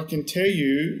I can tell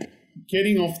you,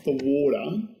 getting off the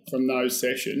water from those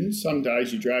sessions, some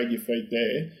days you drag your feet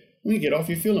there, when you get off,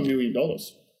 you feel $1 million. And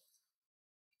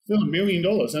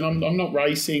I'm not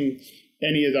racing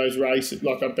any of those races.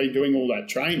 Like, I've been doing all that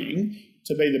training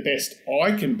to be the best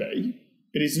I can be,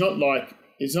 but it's not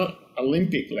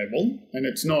Olympic level, and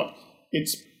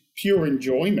it's pure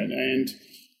enjoyment. And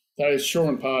those Shaw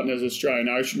and Partners Australian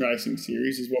Ocean Racing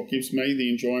Series is what gives me the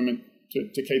enjoyment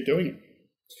to keep doing it.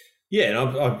 Yeah,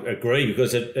 and I agree,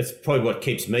 because it's probably what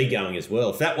keeps me going as well.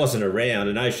 If that wasn't around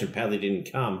and ocean paddling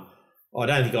didn't come, I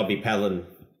don't think I'd be paddling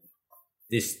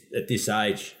at this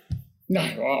age. No,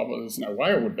 well, there's no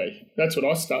way I would be. That's what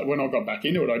I started when I got back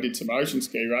into it. I did some ocean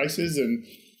ski races and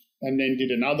then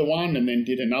did another one and then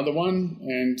did another one.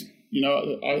 And,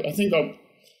 I think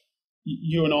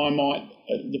you and I might,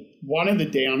 one of the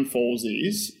downfalls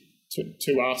is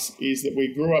to us is that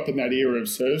we grew up in that era of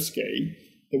surf ski,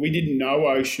 that we didn't know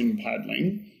ocean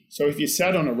paddling. So if you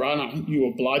sat on a runner, you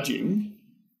were bludging.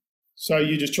 So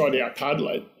you just tried to out-paddle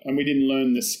it, and we didn't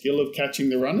learn the skill of catching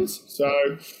the runners. So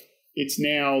it's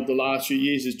now the last few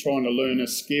years is trying to learn a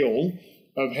skill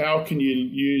of how can you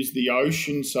use the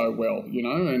ocean so well,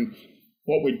 and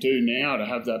what we do now to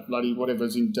have that bloody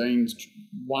whatever's in Dean's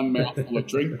one mouthful of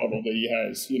drink bottle that he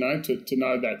has, to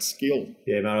know that skill.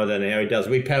 Yeah, man, I don't know how he does.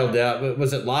 We paddled out,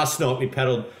 was it last night? We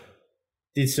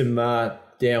did some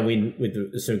downwind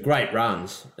with some great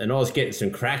runs, and I was getting some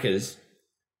crackers,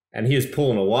 and he was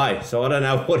pulling away. So I don't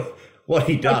know what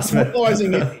he does.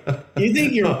 You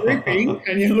think you're ripping,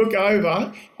 and you look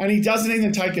over, and he doesn't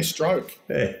even take a stroke.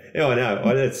 Yeah, I know.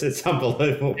 It's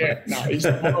unbelievable. Yeah, no, he's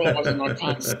demoralising. I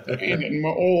can't stand it.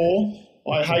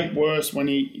 Or I hate worse when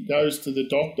he goes to the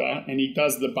doctor and he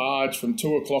does the barge from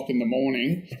 2:00 in the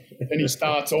morning. Then he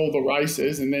starts all the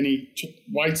races, and then he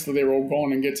waits till they're all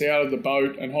gone and gets out of the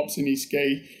boat and hops in his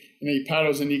ski, and he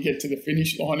paddles, and you get to the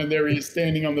finish line, and there he is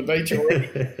standing on the beach already.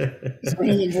 Is there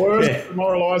anything worse,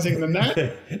 demoralising than that?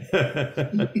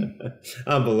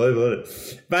 Unbelievable,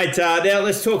 isn't it? Mate, now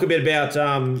let's talk a bit about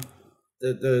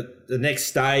the next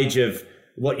stage of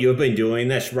what you've been doing.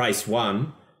 That's race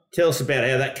 1. Tell us about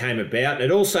how that came about.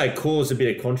 It also caused a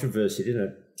bit of controversy, didn't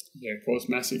it? Yeah, it caused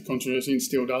massive controversy and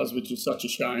still does, which is such a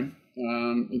shame.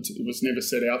 It was never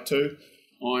set out to.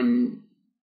 I'm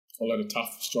a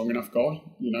tough, strong enough guy,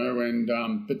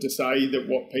 and but to say that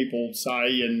what people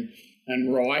say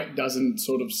and write doesn't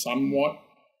sort of somewhat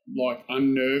like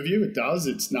unnerve you, it does.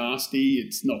 It's nasty.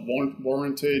 It's not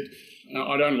warranted.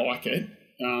 I don't like it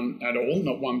at all,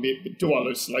 not one bit. But do I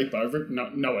lose sleep over it?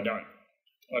 No, I don't.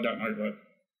 I don't know, but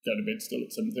go to bed still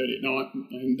at 7:30 at night,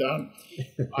 and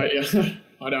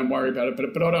I don't worry about it.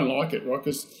 But I don't like it, right?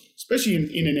 Because especially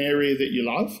in an area that you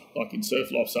love, like in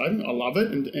surf lifesaving, I love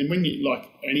it. And when you, like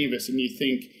any of us, and you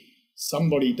think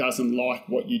somebody doesn't like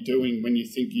what you're doing when you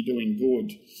think you're doing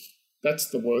good, that's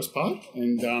the worst part.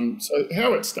 And so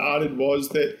how it started was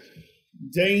that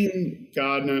Dean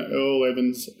Gardner, Earl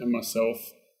Evans, and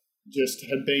myself just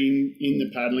had been in the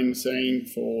paddling scene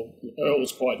for,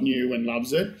 Earl's quite new and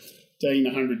loves it, Dean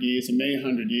 100 years and me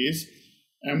 100 years.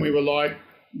 And we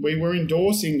were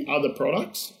endorsing other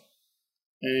products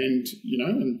and,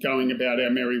 and going about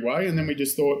our merry way. And then we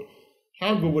just thought,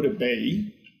 how good would it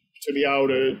be to be able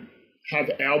to have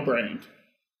our brand?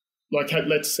 Like,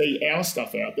 let's see our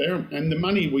stuff out there. And the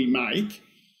money we make,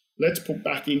 let's put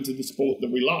back into the sport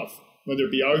that we love, whether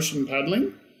it be ocean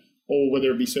paddling or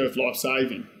whether it be surf life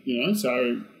saving,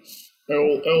 So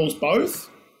Earl's both.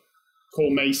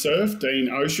 Call me surf, Dean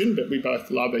ocean, but we both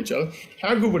love each other.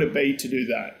 How good would it be to do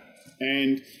that?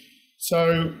 And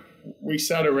so we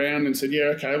sat around and said,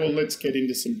 yeah, okay, well, let's get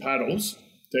into some paddles.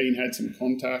 Dean had some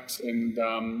contacts, and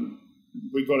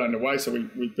we got underway. So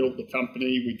we built the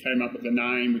company. We came up with the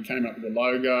name. We came up with the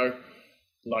logo.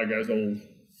 The logo's all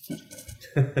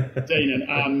Dean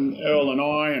and Earl and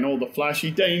I and all the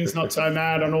flashy. Dean's not so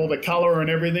mad on all the colour and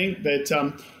everything. But,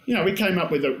 we came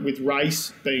up with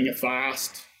race being a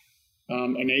fast,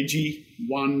 an edgy,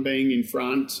 one being in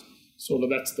front. Sort of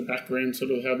that's the background, sort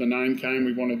of how the name came.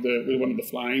 We wanted the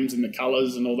flames and the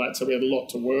colours and all that, so we had a lot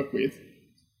to work with.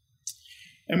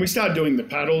 And we started doing the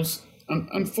paddles.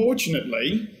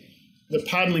 Unfortunately, the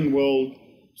paddling world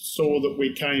saw that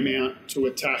we came out to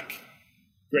attack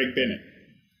Greg Bennett,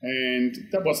 and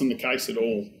that wasn't the case at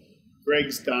all.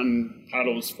 Greg's done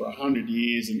paddles for 100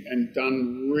 years and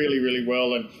done really, really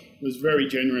well, and was very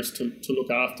generous to look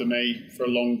after me for a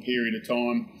long period of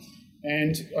time.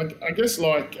 And I guess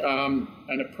like an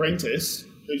apprentice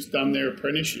who's done their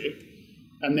apprenticeship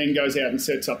and then goes out and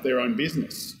sets up their own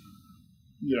business,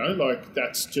 like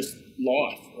that's just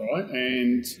life, right?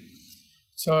 And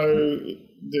so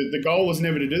the goal was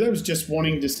never to do that. It was just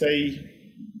wanting to see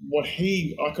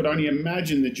I could only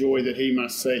imagine the joy that he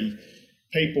must see,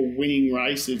 people winning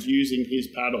races using his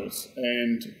paddles.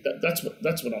 And that's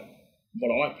what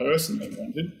I personally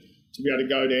wanted. to be able to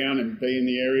go down and be in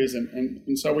the areas.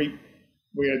 And so we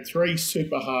had 3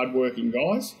 super hard-working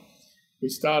guys. We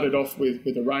started off with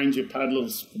a range of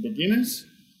paddlers for beginners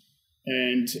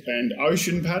and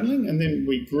ocean paddling, and then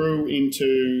we grew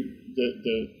into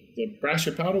the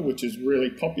Brasher paddle, which is really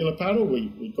popular paddle.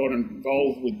 We got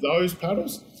involved with those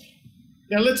paddles.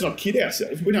 Now, let's not kid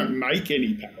ourselves. We don't make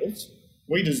any paddles.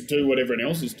 We just do what everyone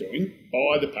else is doing,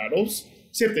 buy the paddles,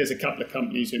 except there's a couple of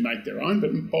companies who make their own,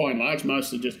 but by and large,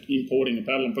 most are just importing a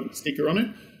paddle and putting a sticker on it.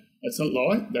 That's not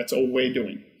lie. That's all we're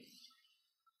doing.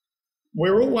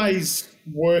 We're always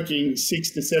working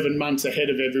 6 to 7 months ahead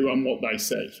of everyone what they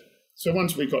see. So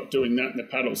once we got doing that and the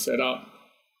paddle set up,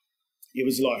 it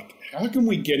was like, how can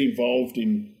we get involved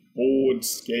in boards,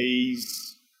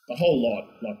 skis, the whole lot?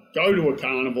 Like, go to a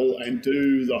carnival and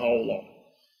do the whole lot.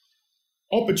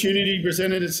 Opportunity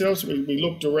presented itself. So we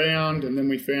looked around, and then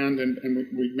we found, and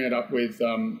we met up with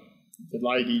the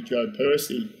lady Jo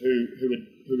Percy, who had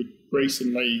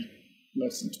recently,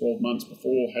 less than 12 months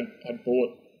before, had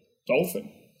bought Dolphin.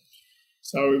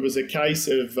 So it was a case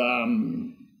of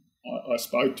I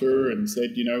spoke to her and said,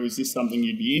 is this something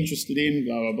you'd be interested in?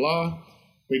 Blah blah blah.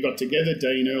 We got together,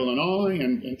 Dean, Earl, and I,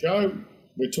 and Joe.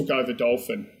 We took over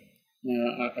Dolphin,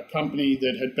 a company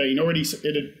that had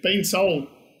been sold.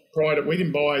 Prior to, we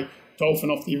didn't buy Dolphin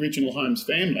off the original Holmes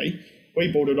family.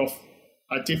 We bought it off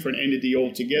a different entity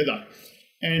altogether.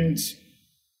 And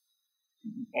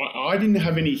I didn't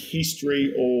have any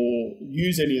history or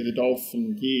use any of the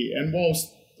Dolphin gear. And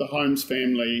whilst the Holmes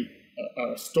family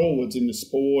are stalwarts in the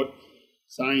sport,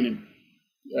 Zane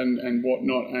and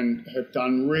whatnot, and have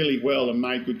done really well and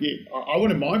made good gear, I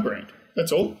wanted my brand.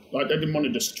 That's all. Like, I didn't want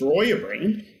to destroy a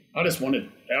brand. I just wanted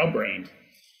our brand.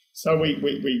 So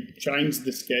we changed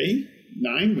the ski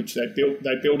name, which they built.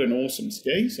 They built an awesome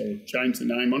ski, so we changed the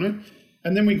name on it.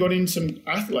 And then we got in some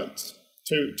athletes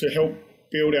to help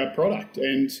build our product.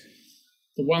 And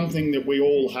the one thing that we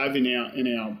all have in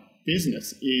our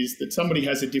business is that somebody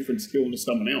has a different skill to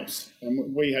someone else.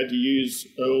 And we had to use,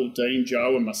 Earl, Dean,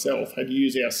 Joe and myself had to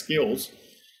use our skills.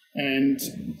 And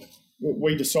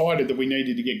we decided that we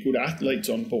needed to get good athletes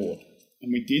on board.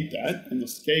 And we did that, and the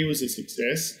ski was a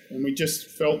success, and we just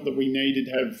felt that we needed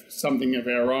to have something of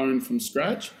our own from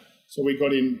scratch. So we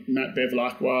got in Matt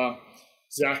Bevilacqua,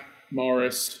 Zach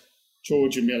Morris,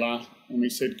 Georgia Miller, and we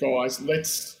said, guys,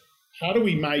 how do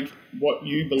we make what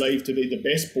you believe to be the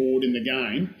best board in the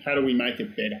game, how do we make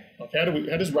it better? Like,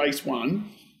 how does Race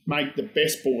 1 make the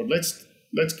best board? Let's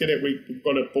get it. We've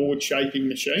got a board shaping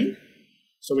machine.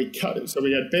 So we cut it. So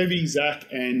we had Bevy, Zach,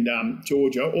 and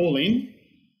Georgia all in,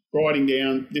 writing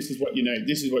down, this is what you need,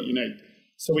 this is what you need.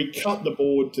 So we cut the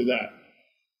board to that.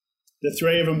 The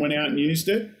 3 of them went out and used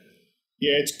it.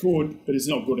 Yeah, it's good, but it's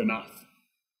not good enough.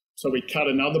 So we cut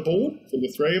another board for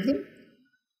the 3 of them.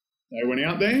 They went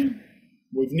out there.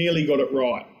 We've nearly got it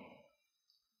right.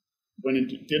 Went and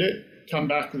did it, come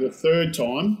back the 3rd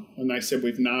time, and they said,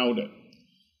 we've nailed it.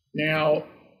 Now,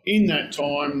 in that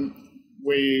time,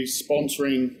 we're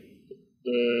sponsoring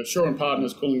the Shaw &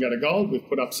 Partners Coolangatta Gold. We've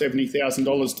put up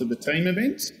 $70,000 to the team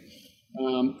events.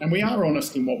 And we are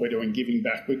honest in what we're doing, giving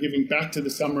back. We're giving back to the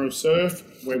Summer of Surf,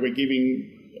 where we're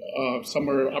giving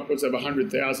somewhere upwards of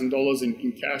 $100,000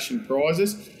 in cash and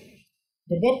prizes.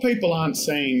 But what people aren't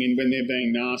seeing when they're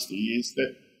being nasty is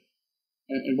that,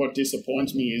 and what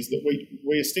disappoints me is that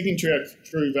we are sticking to our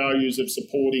true values of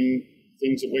supporting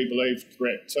things that we believe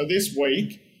correct. So this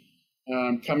week,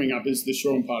 coming up is the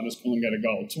Shaw & Partners Coolangatta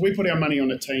Gold. So we put our money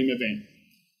on a team event.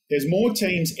 There's more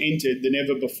teams entered than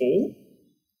ever before.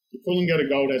 The Coolangatta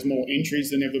Gold has more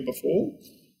entries than ever before.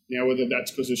 Now, whether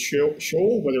that's because of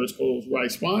Shaw, whether it's called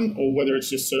Race 1, or whether it's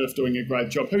just Surf doing a great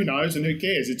job, who knows and who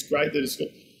cares? It's great that it's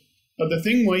good. But the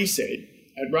thing we said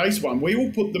at Race 1, we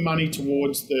will put the money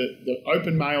towards the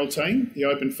open male team, the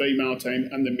open female team,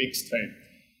 and the mixed team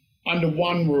under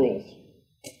one rule.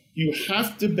 You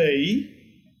have to be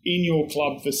in your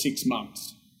club for 6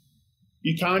 months.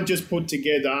 You can't just put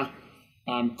together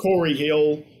Corey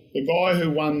Hill, the guy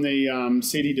who won the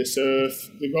City to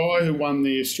Surf, the guy who won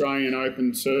the Australian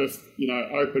Open Surf,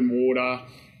 open water,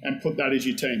 and put that as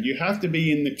your team. You have to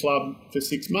be in the club for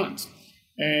 6 months.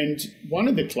 And one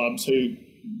of the clubs who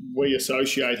we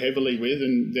associate heavily with,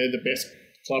 and they're the best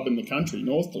club in the country,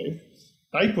 Northcliffe,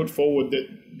 they put forward that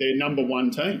their number 1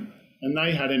 team. And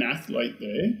they had an athlete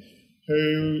there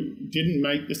who didn't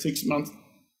meet the 6-month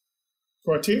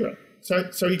criteria.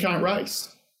 So he can't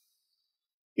race.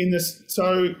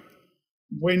 So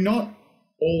we're not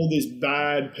all this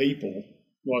bad people.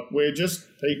 Like, we're just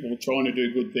people trying to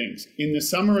do good things. In the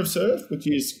Summer of Surf, which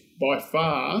is by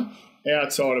far,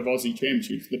 outside of Aussie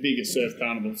Championships, the biggest surf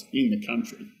carnivals in the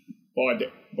country,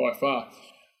 by far,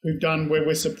 where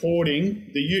we're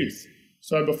supporting the youth.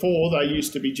 So before, they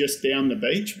used to be just down the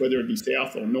beach, whether it be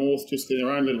south or north, just in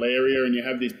their own little area, and you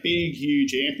have this big,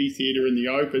 huge amphitheatre in the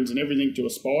opens and everything to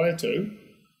aspire to.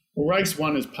 Well, Race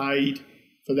 1 has paid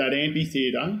for that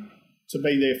amphitheatre to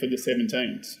be there for the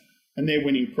 17s. And they're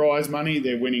winning prize money,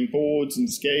 they're winning boards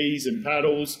and skis and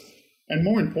paddles. And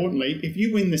more importantly, if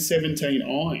you win the 17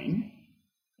 iron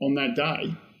on that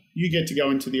day, you get to go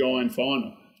into the iron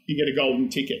final. You get a golden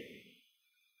ticket,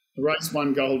 a Race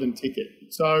 1 golden ticket.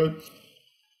 So,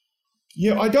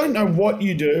 yeah, I don't know what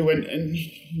you do, and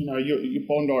you know, your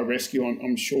Bondi Rescue,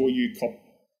 I'm sure you cop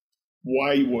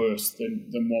way worse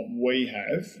than what we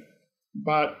have.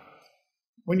 But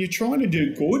when you're trying to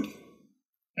do good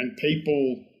and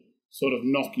people sort of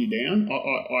knock you down,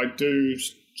 I do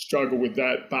struggle with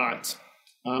that. But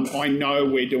I know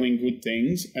we're doing good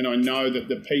things, and I know that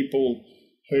the people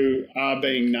who are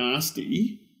being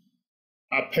nasty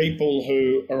are people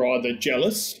who are either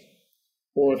jealous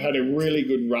or have had a really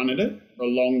good run at it for a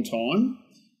long time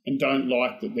and don't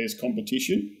like that there's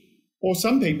competition, or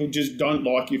some people just don't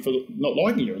like you for not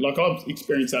liking you. Like, I've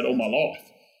experienced that all my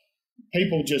life.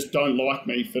 People just don't like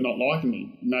me for not liking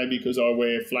me, maybe because I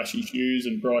wear flashy shoes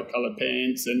and bright coloured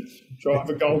pants and drive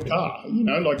a gold car, you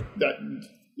know, like that.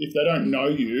 If they don't know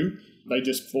you, they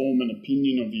just form an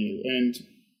opinion of you.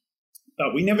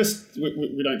 And we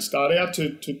don't start out to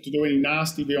do any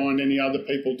nasty behind any other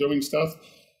people doing stuff.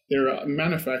 There are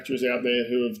manufacturers out there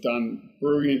who have done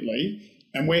brilliantly,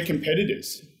 and we're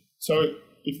competitors. So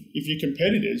if you're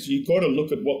competitors, you've got to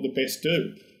look at what the best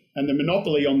do. And the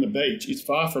monopoly on the beach is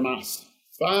far from us,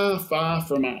 far, far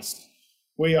from us.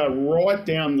 We are right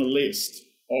down the list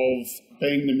of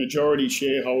being the majority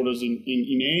shareholders in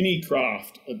any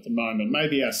craft at the moment.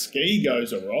 Maybe our ski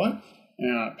goes all right,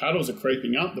 our paddles are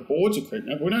creeping up, the boards are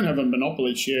creeping up. We don't have a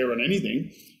monopoly share on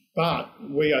anything. But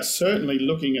we are certainly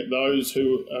looking at those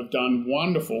who have done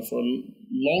wonderful for a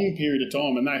long period of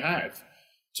time, and they have,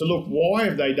 to look, why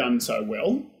have they done so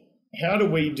well? How do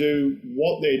we do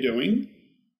what they're doing,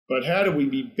 but how do we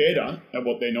be better at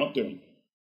what they're not doing?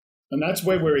 And that's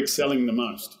where we're excelling the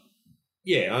most.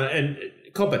 Yeah, and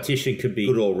competition could be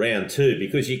good all round too,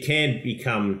 because you can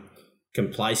become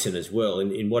complacent as well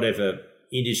in whatever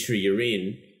industry you're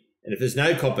in. And if there's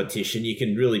no competition, you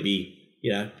can really be,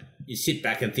 you know, you sit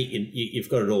back and think you've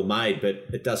got it all made, but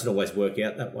it doesn't always work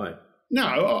out that way.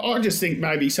 No, I just think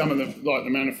maybe some of the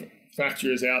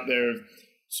manufacturers out there have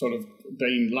sort of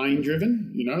been lane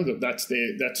driven, you know,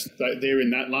 they're in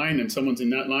that lane and someone's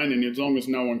in that lane, and as long as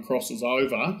no one crosses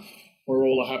over, we're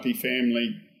all a happy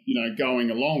family, you know, going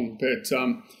along. But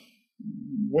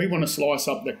we want to slice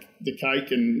up the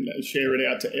cake and share it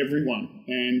out to everyone.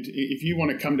 And if you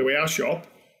want to come to our shop,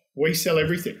 we sell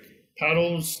everything.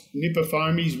 Paddles, nipper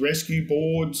foamies, rescue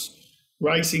boards,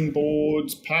 racing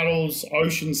boards, paddles,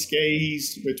 ocean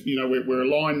skis. You know, we're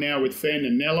aligned now with Fenn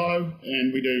and Nello,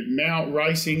 and we do mount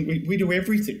racing. We do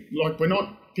everything. Like, we're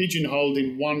not pigeonholed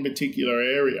in one particular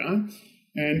area.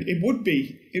 And it would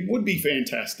be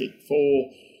fantastic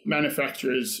for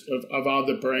manufacturers of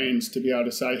other brands to be able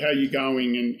to say, how are you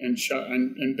going,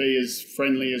 and be as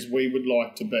friendly as we would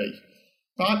like to be.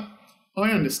 But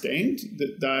I understand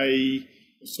that they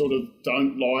sort of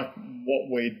don't like what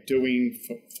we're doing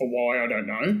for why, I don't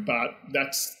know, but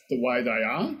that's the way they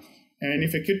are. And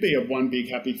if it could be a one big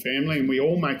happy family and we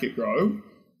all make it grow,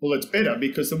 well, it's better,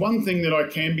 because the one thing that I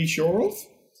can be sure of,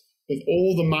 with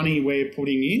all the money we're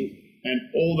putting in and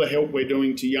all the help we're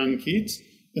doing to young kids,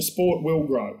 the sport will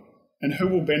grow. And who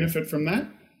will benefit from that?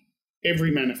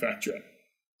 Every manufacturer.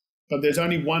 But there's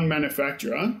only one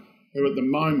manufacturer who at the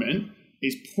moment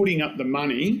is putting up the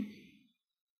money,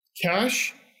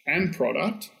 cash and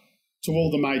product, to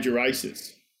all the major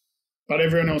races. But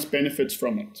everyone else benefits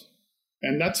from it.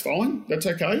 And that's fine. That's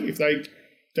okay. If they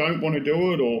don't want to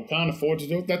do it or can't afford to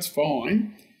do it, that's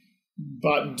fine.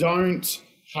 But don't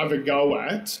have a go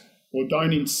at, or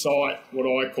don't incite what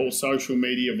I call social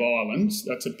media violence.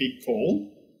 That's a big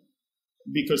call,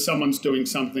 because someone's doing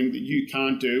something that you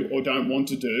can't do or don't want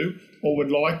to do or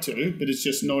would like to, but it's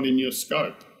just not in your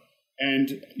scope.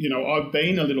 And, you know, I've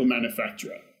been a little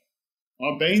manufacturer.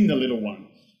 I've been the little one.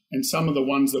 And some of the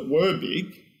ones that were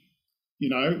big, you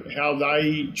know, how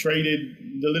they treated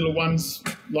the little ones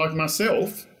like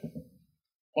myself,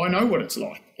 I know what it's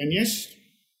like. And yes,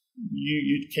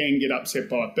 you can get upset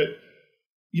by it, but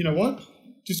you know what?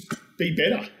 Just be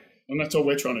better. And that's all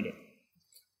we're trying to do.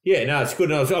 Yeah, no, it's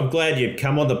good. And I'm glad you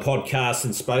come on the podcast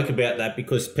and spoke about that,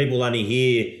 because people only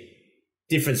hear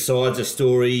different sides of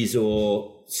stories,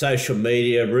 or social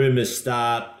media, rumours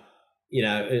start. You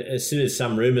know, as soon as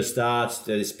some rumour starts,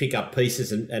 they just pick up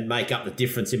pieces and make up the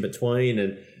difference in between.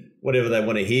 And whatever they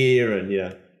want to hear, and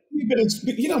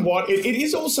But you know what? It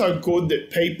is also good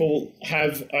that people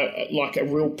have a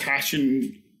real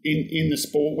passion in the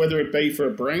sport, whether it be for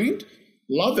a brand.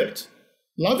 Love it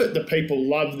that people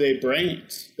love their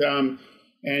brands, and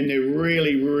they're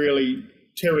really, really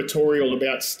territorial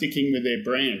about sticking with their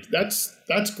brand.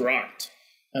 That's great,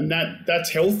 and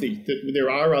that's healthy that there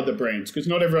are other brands, because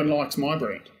not everyone likes my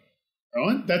brand,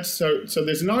 right? That's so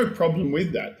there's no problem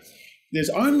with that. There's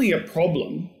only a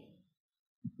problem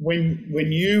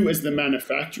when you, as the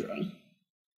manufacturer,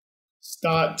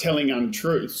 start telling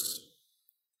untruths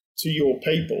to your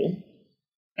people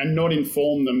and not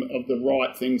inform them of the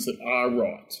right things that are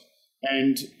right.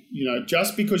 And,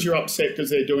 just because you're upset because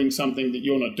they're doing something that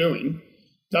you're not doing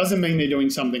doesn't mean they're doing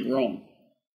something wrong.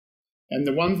 And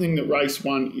the one thing that Race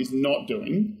One is not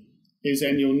doing is,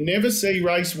 and you'll never see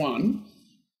Race One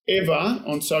ever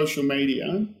on social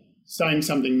media saying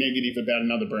something negative about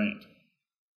another brand.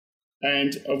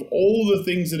 And of all the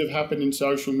things that have happened in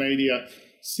social media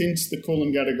since the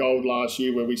Coolangatta Gold last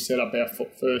year, where we set up our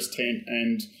first tent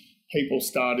and people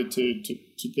started to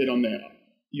get on there,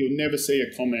 you'll never see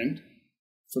a comment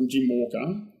from Jim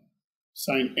Walker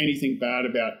saying anything bad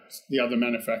about the other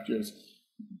manufacturers.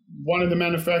 One of the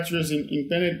manufacturers in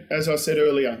Bennett, as I said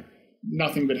earlier,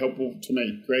 nothing but helpful to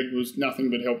me. Greg was nothing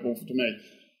but helpful to me.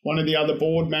 One of the other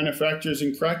board manufacturers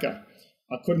in Cracker,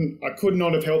 I could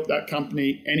not have helped that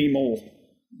company anymore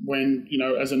when,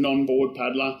 as a non-board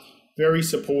paddler, very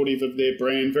supportive of their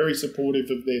brand, very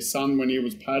supportive of their son when he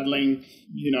was paddling,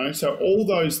 so all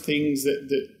those things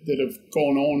that have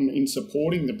gone on in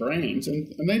supporting the brands,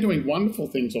 and they're doing wonderful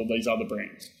things, all these other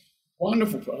brands.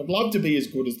 Wonderful. I'd love to be as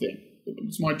good as them.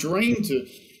 It's my dream to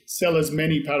sell as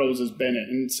many paddles as Bennett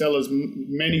and sell as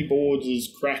many boards as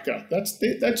Cracker.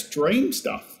 That's dream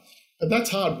stuff, but that's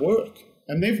hard work,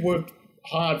 and they've worked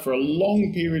hard for a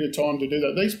long period of time to do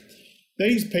that.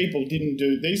 These people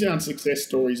these aren't success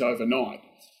stories overnight.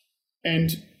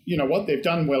 And you know what? They've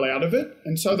done well out of it,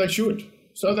 and so they should.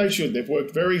 They've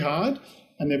worked very hard,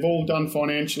 and they've all done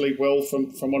financially well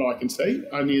from what I can see,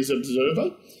 only as an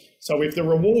observer. So if the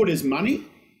reward is money,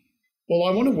 well,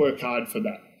 I want to work hard for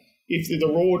that. If the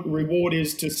reward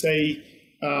is to see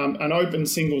an open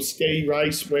single ski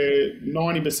race where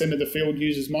 90% of the field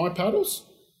uses my paddles,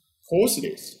 of course it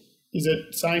is. Is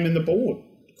it same in the board?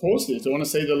 Of course it is. I want to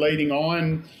see the leading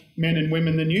iron men and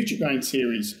women, the Nutrigrain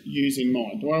series, using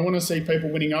mine. Do I want to see people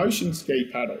winning ocean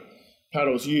ski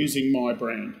paddles using my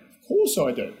brand? Of course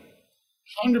I do,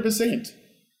 100%.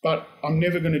 But I'm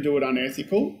never going to do it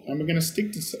unethical, and we're going to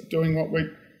stick to doing what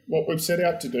we've set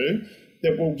out to do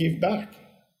that will give back.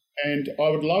 And I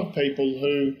would love people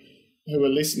who are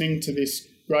listening to this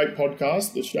great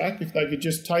podcast, The Shack, if they could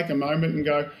just take a moment and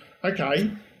go,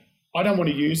 okay, I don't want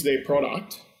to use their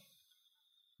product,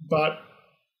 but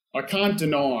I can't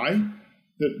deny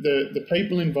that the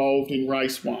people involved in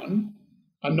Race One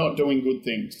are not doing good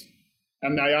things,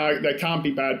 and they can't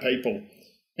be bad people.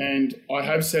 And I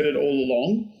have said it all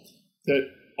along that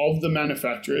of the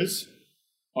manufacturers,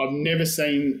 I've never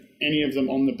seen any of them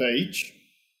on the beach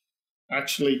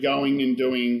actually going and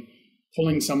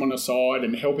pulling someone aside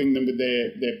and helping them with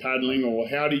their paddling or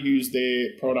how to use their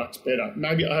products better.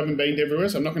 Maybe I haven't been everywhere,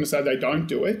 so I'm not going to say they don't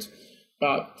do it,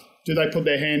 but do they put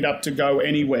their hand up to go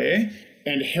anywhere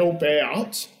and help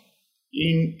out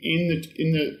in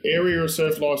the area of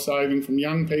surf life saving, from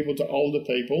young people to older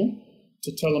people,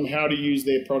 to tell them how to use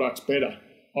their products better?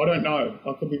 I don't know.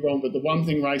 I could be wrong, but the one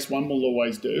thing Race One will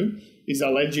always do is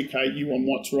they'll educate you on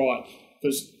what's right.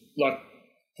 Because, like,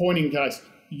 point in case,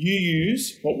 you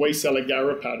use what we sell, a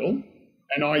Garra paddle,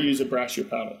 and I use a Brasher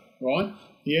paddle, right?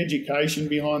 The education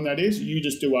behind that is you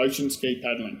just do ocean ski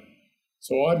paddling.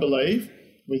 So I believe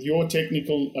with your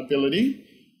technical ability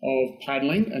of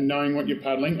paddling and knowing what you're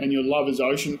paddling, and your love is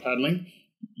ocean paddling,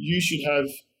 you should have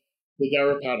the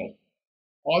Garra paddle.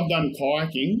 I've done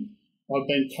kayaking. I've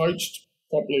been coached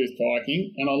properly with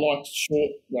kayaking, and I like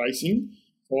short racing,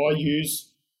 so I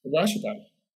use the Brasher paddle.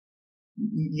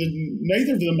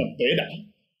 Neither of them are better.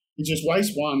 It's just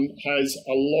Race One has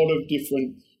a lot of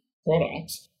different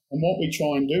products, and what we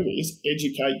try and do is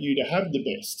educate you to have the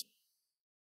best.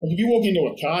 Like if you walk into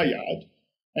a car yard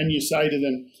and you say to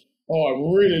them, oh, I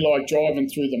really like driving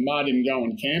through the mud and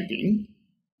going camping,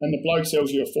 and the bloke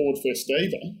sells you a Ford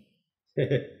Festiva,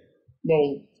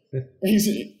 well,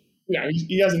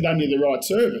 he hasn't done you the right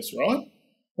service, right?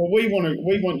 Well, we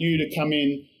want you to come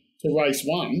in to Race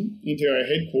One, into our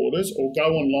headquarters, or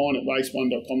go online at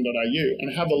race1.com.au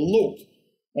and have a look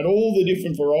at all the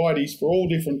different varieties for all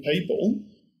different people,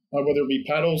 whether it be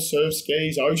paddles, surf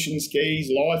skis, ocean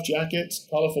skis, life jackets,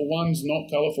 colourful ones,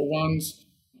 not colourful ones,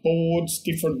 boards,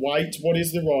 different weights. What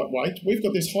is the right weight? We've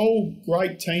got this whole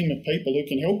great team of people who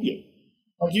can help you.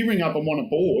 Like you ring up and want a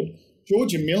board,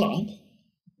 Georgia Miller,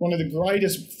 one of the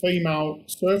greatest female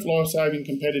surf lifesaving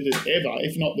competitors ever,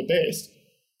 if not the best,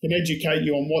 can educate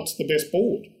you on what's the best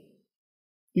board.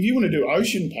 If you want to do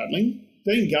ocean paddling,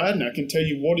 Dean Gardner can tell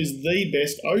you what is the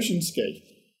best ocean ski.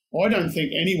 I don't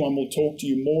think anyone will talk to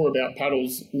you more about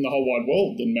paddles in the whole wide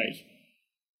world than me.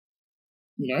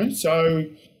 You know, so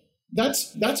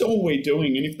that's all we're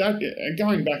doing. And if that,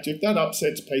 going back to, if that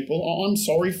upsets people, I'm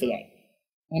sorry for that.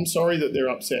 I'm sorry that they're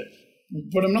upset,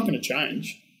 but I'm not going to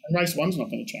change. And race one's not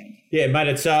going to change. Yeah, mate,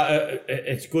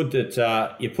 it's good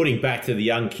that you're putting back to the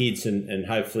young kids, and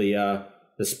hopefully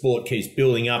the sport keeps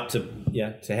building up to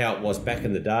how it was back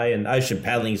in the day. And ocean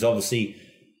paddling is obviously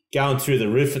going through the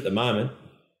roof at the moment.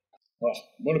 Oh,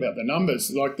 what about the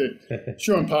numbers? Like the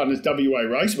Shaw & Partners WA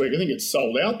Race Week, I think it's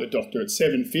sold out, the Doctor, at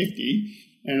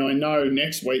 750, and I know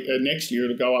next year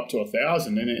it'll go up to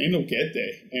 1,000, and it'll get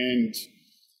there. And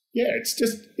yeah, it's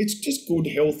just good,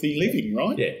 healthy living,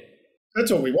 right? Yeah, that's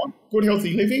all we want: good,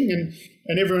 healthy living,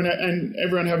 and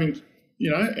everyone having,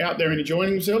 out there and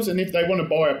enjoying themselves. And if they want to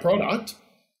buy a product,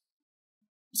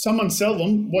 someone sell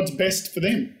them what's best for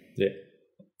them. Yeah,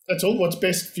 that's all. What's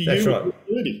best for that's you? Right.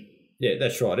 Really. Yeah,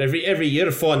 that's right. Every year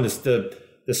to find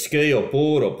the ski or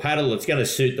board or paddle, it's going to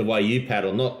suit the way you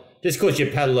paddle. Not just because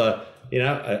you paddle a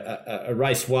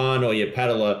race one, or you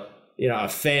paddle a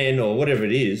fan or whatever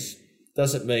it is,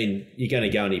 doesn't mean you're going to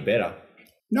go any better.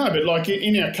 No, but like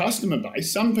in our customer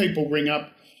base, some people ring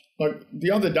up. Like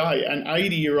the other day, an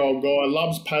 80-year-old guy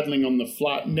loves paddling on the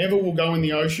flat, never will go in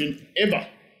the ocean ever,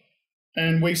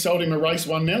 and we sold him a race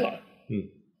one Nello.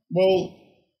 Well,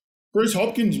 Bruce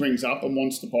Hopkins rings up and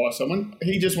wants to buy someone.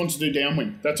 He just wants to do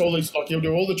downwind. That's all he's like. He'll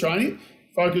do all the training,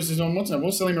 focuses on what's that.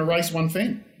 We'll sell him a race one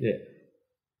fan. Yeah.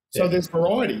 So there's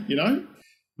variety,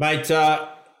 Mate,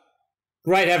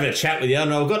 great having a chat with you.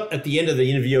 And I've got, at the end of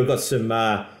the interview, I've got some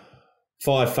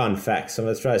 5 fun facts. I'm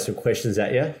going to throw some questions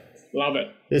at you. Love it.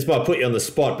 This might put you on the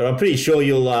spot, but I'm pretty sure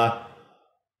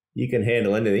you can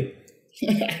handle anything.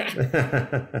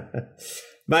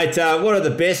 Mate, what are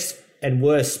the best and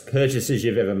worst purchases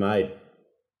you've ever made?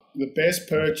 The best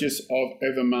purchase I've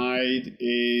ever made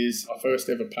is my first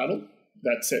ever paddle.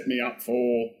 That set me up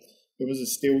it was a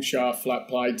steel shaft flat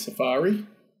blade safari.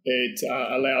 It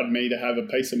allowed me to have a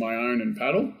piece of my own and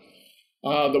paddle.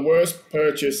 The worst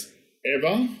purchase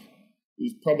ever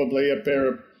is probably a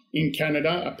pair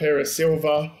of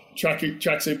silver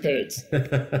tracksuit pants.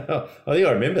 I think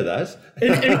I remember those.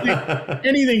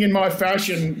 Anything in my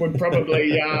fashion would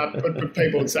probably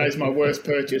people would say is my worst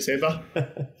purchase ever.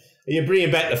 Are you bringing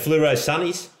back the fluoro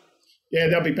sunnies? Yeah,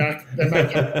 they'll be back. They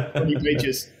make up pretty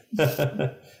beaches.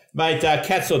 Mate,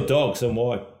 cats or dogs, and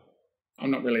why? I'm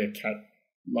not really a cat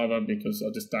lover because I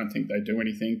just don't think they do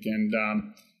anything.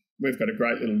 And we've got a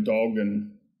great little dog,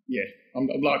 and yeah, I'm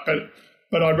like,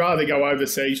 but I'd rather go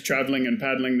overseas travelling and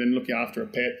paddling than look after a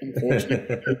pet,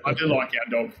 unfortunately. I do like our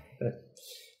dog.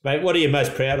 Mate, what are you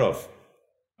most proud of?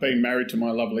 Being married to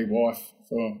my lovely wife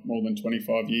for more than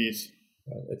 25 years.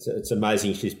 It's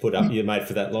amazing she's put up you, mate,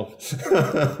 for that long.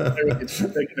 They're going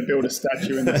to build a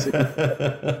statue in the city.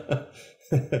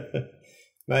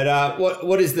 Mate,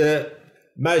 what is the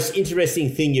most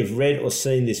interesting thing you've read or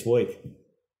seen this week?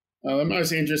 The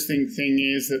most interesting thing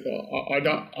is that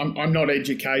I'm not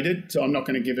educated, so I'm not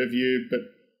going to give a view.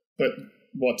 But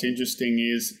what's interesting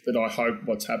is that I hope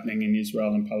what's happening in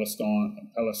Israel and Palestine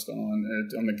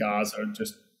on the Gaza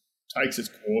just takes its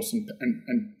course, and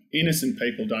innocent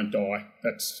people don't die.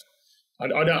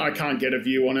 I can't get a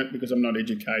view on it because I'm not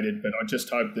educated. But I just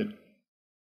hope that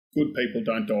good people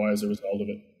don't die as a result of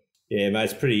it. Yeah, mate,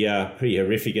 it's pretty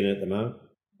horrific in it at the moment.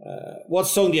 What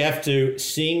song do you have to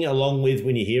sing along with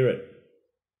when you hear it?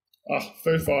 Oh,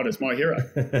 Foo Fighters, my hero.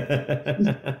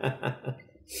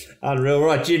 Unreal.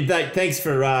 Right, Jim, thanks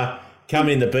for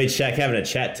coming in the Beach Shack, having a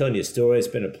chat, telling your story. It's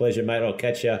been a pleasure, mate. I'll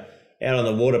catch you out on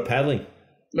the water paddling.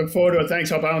 Look forward to it.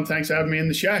 Thanks, Hoppo, and thanks for having me in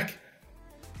the shack.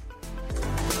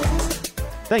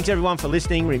 Thanks, everyone, for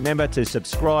listening. Remember to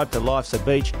subscribe to Life's a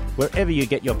Beach wherever you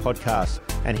get your podcasts,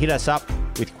 and hit us up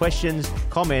with questions,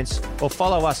 comments, or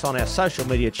follow us on our social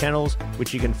media channels,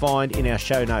 which you can find in our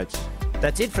show notes.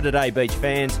 That's it for today, beach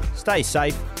fans. Stay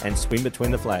safe and swim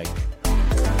between the flags.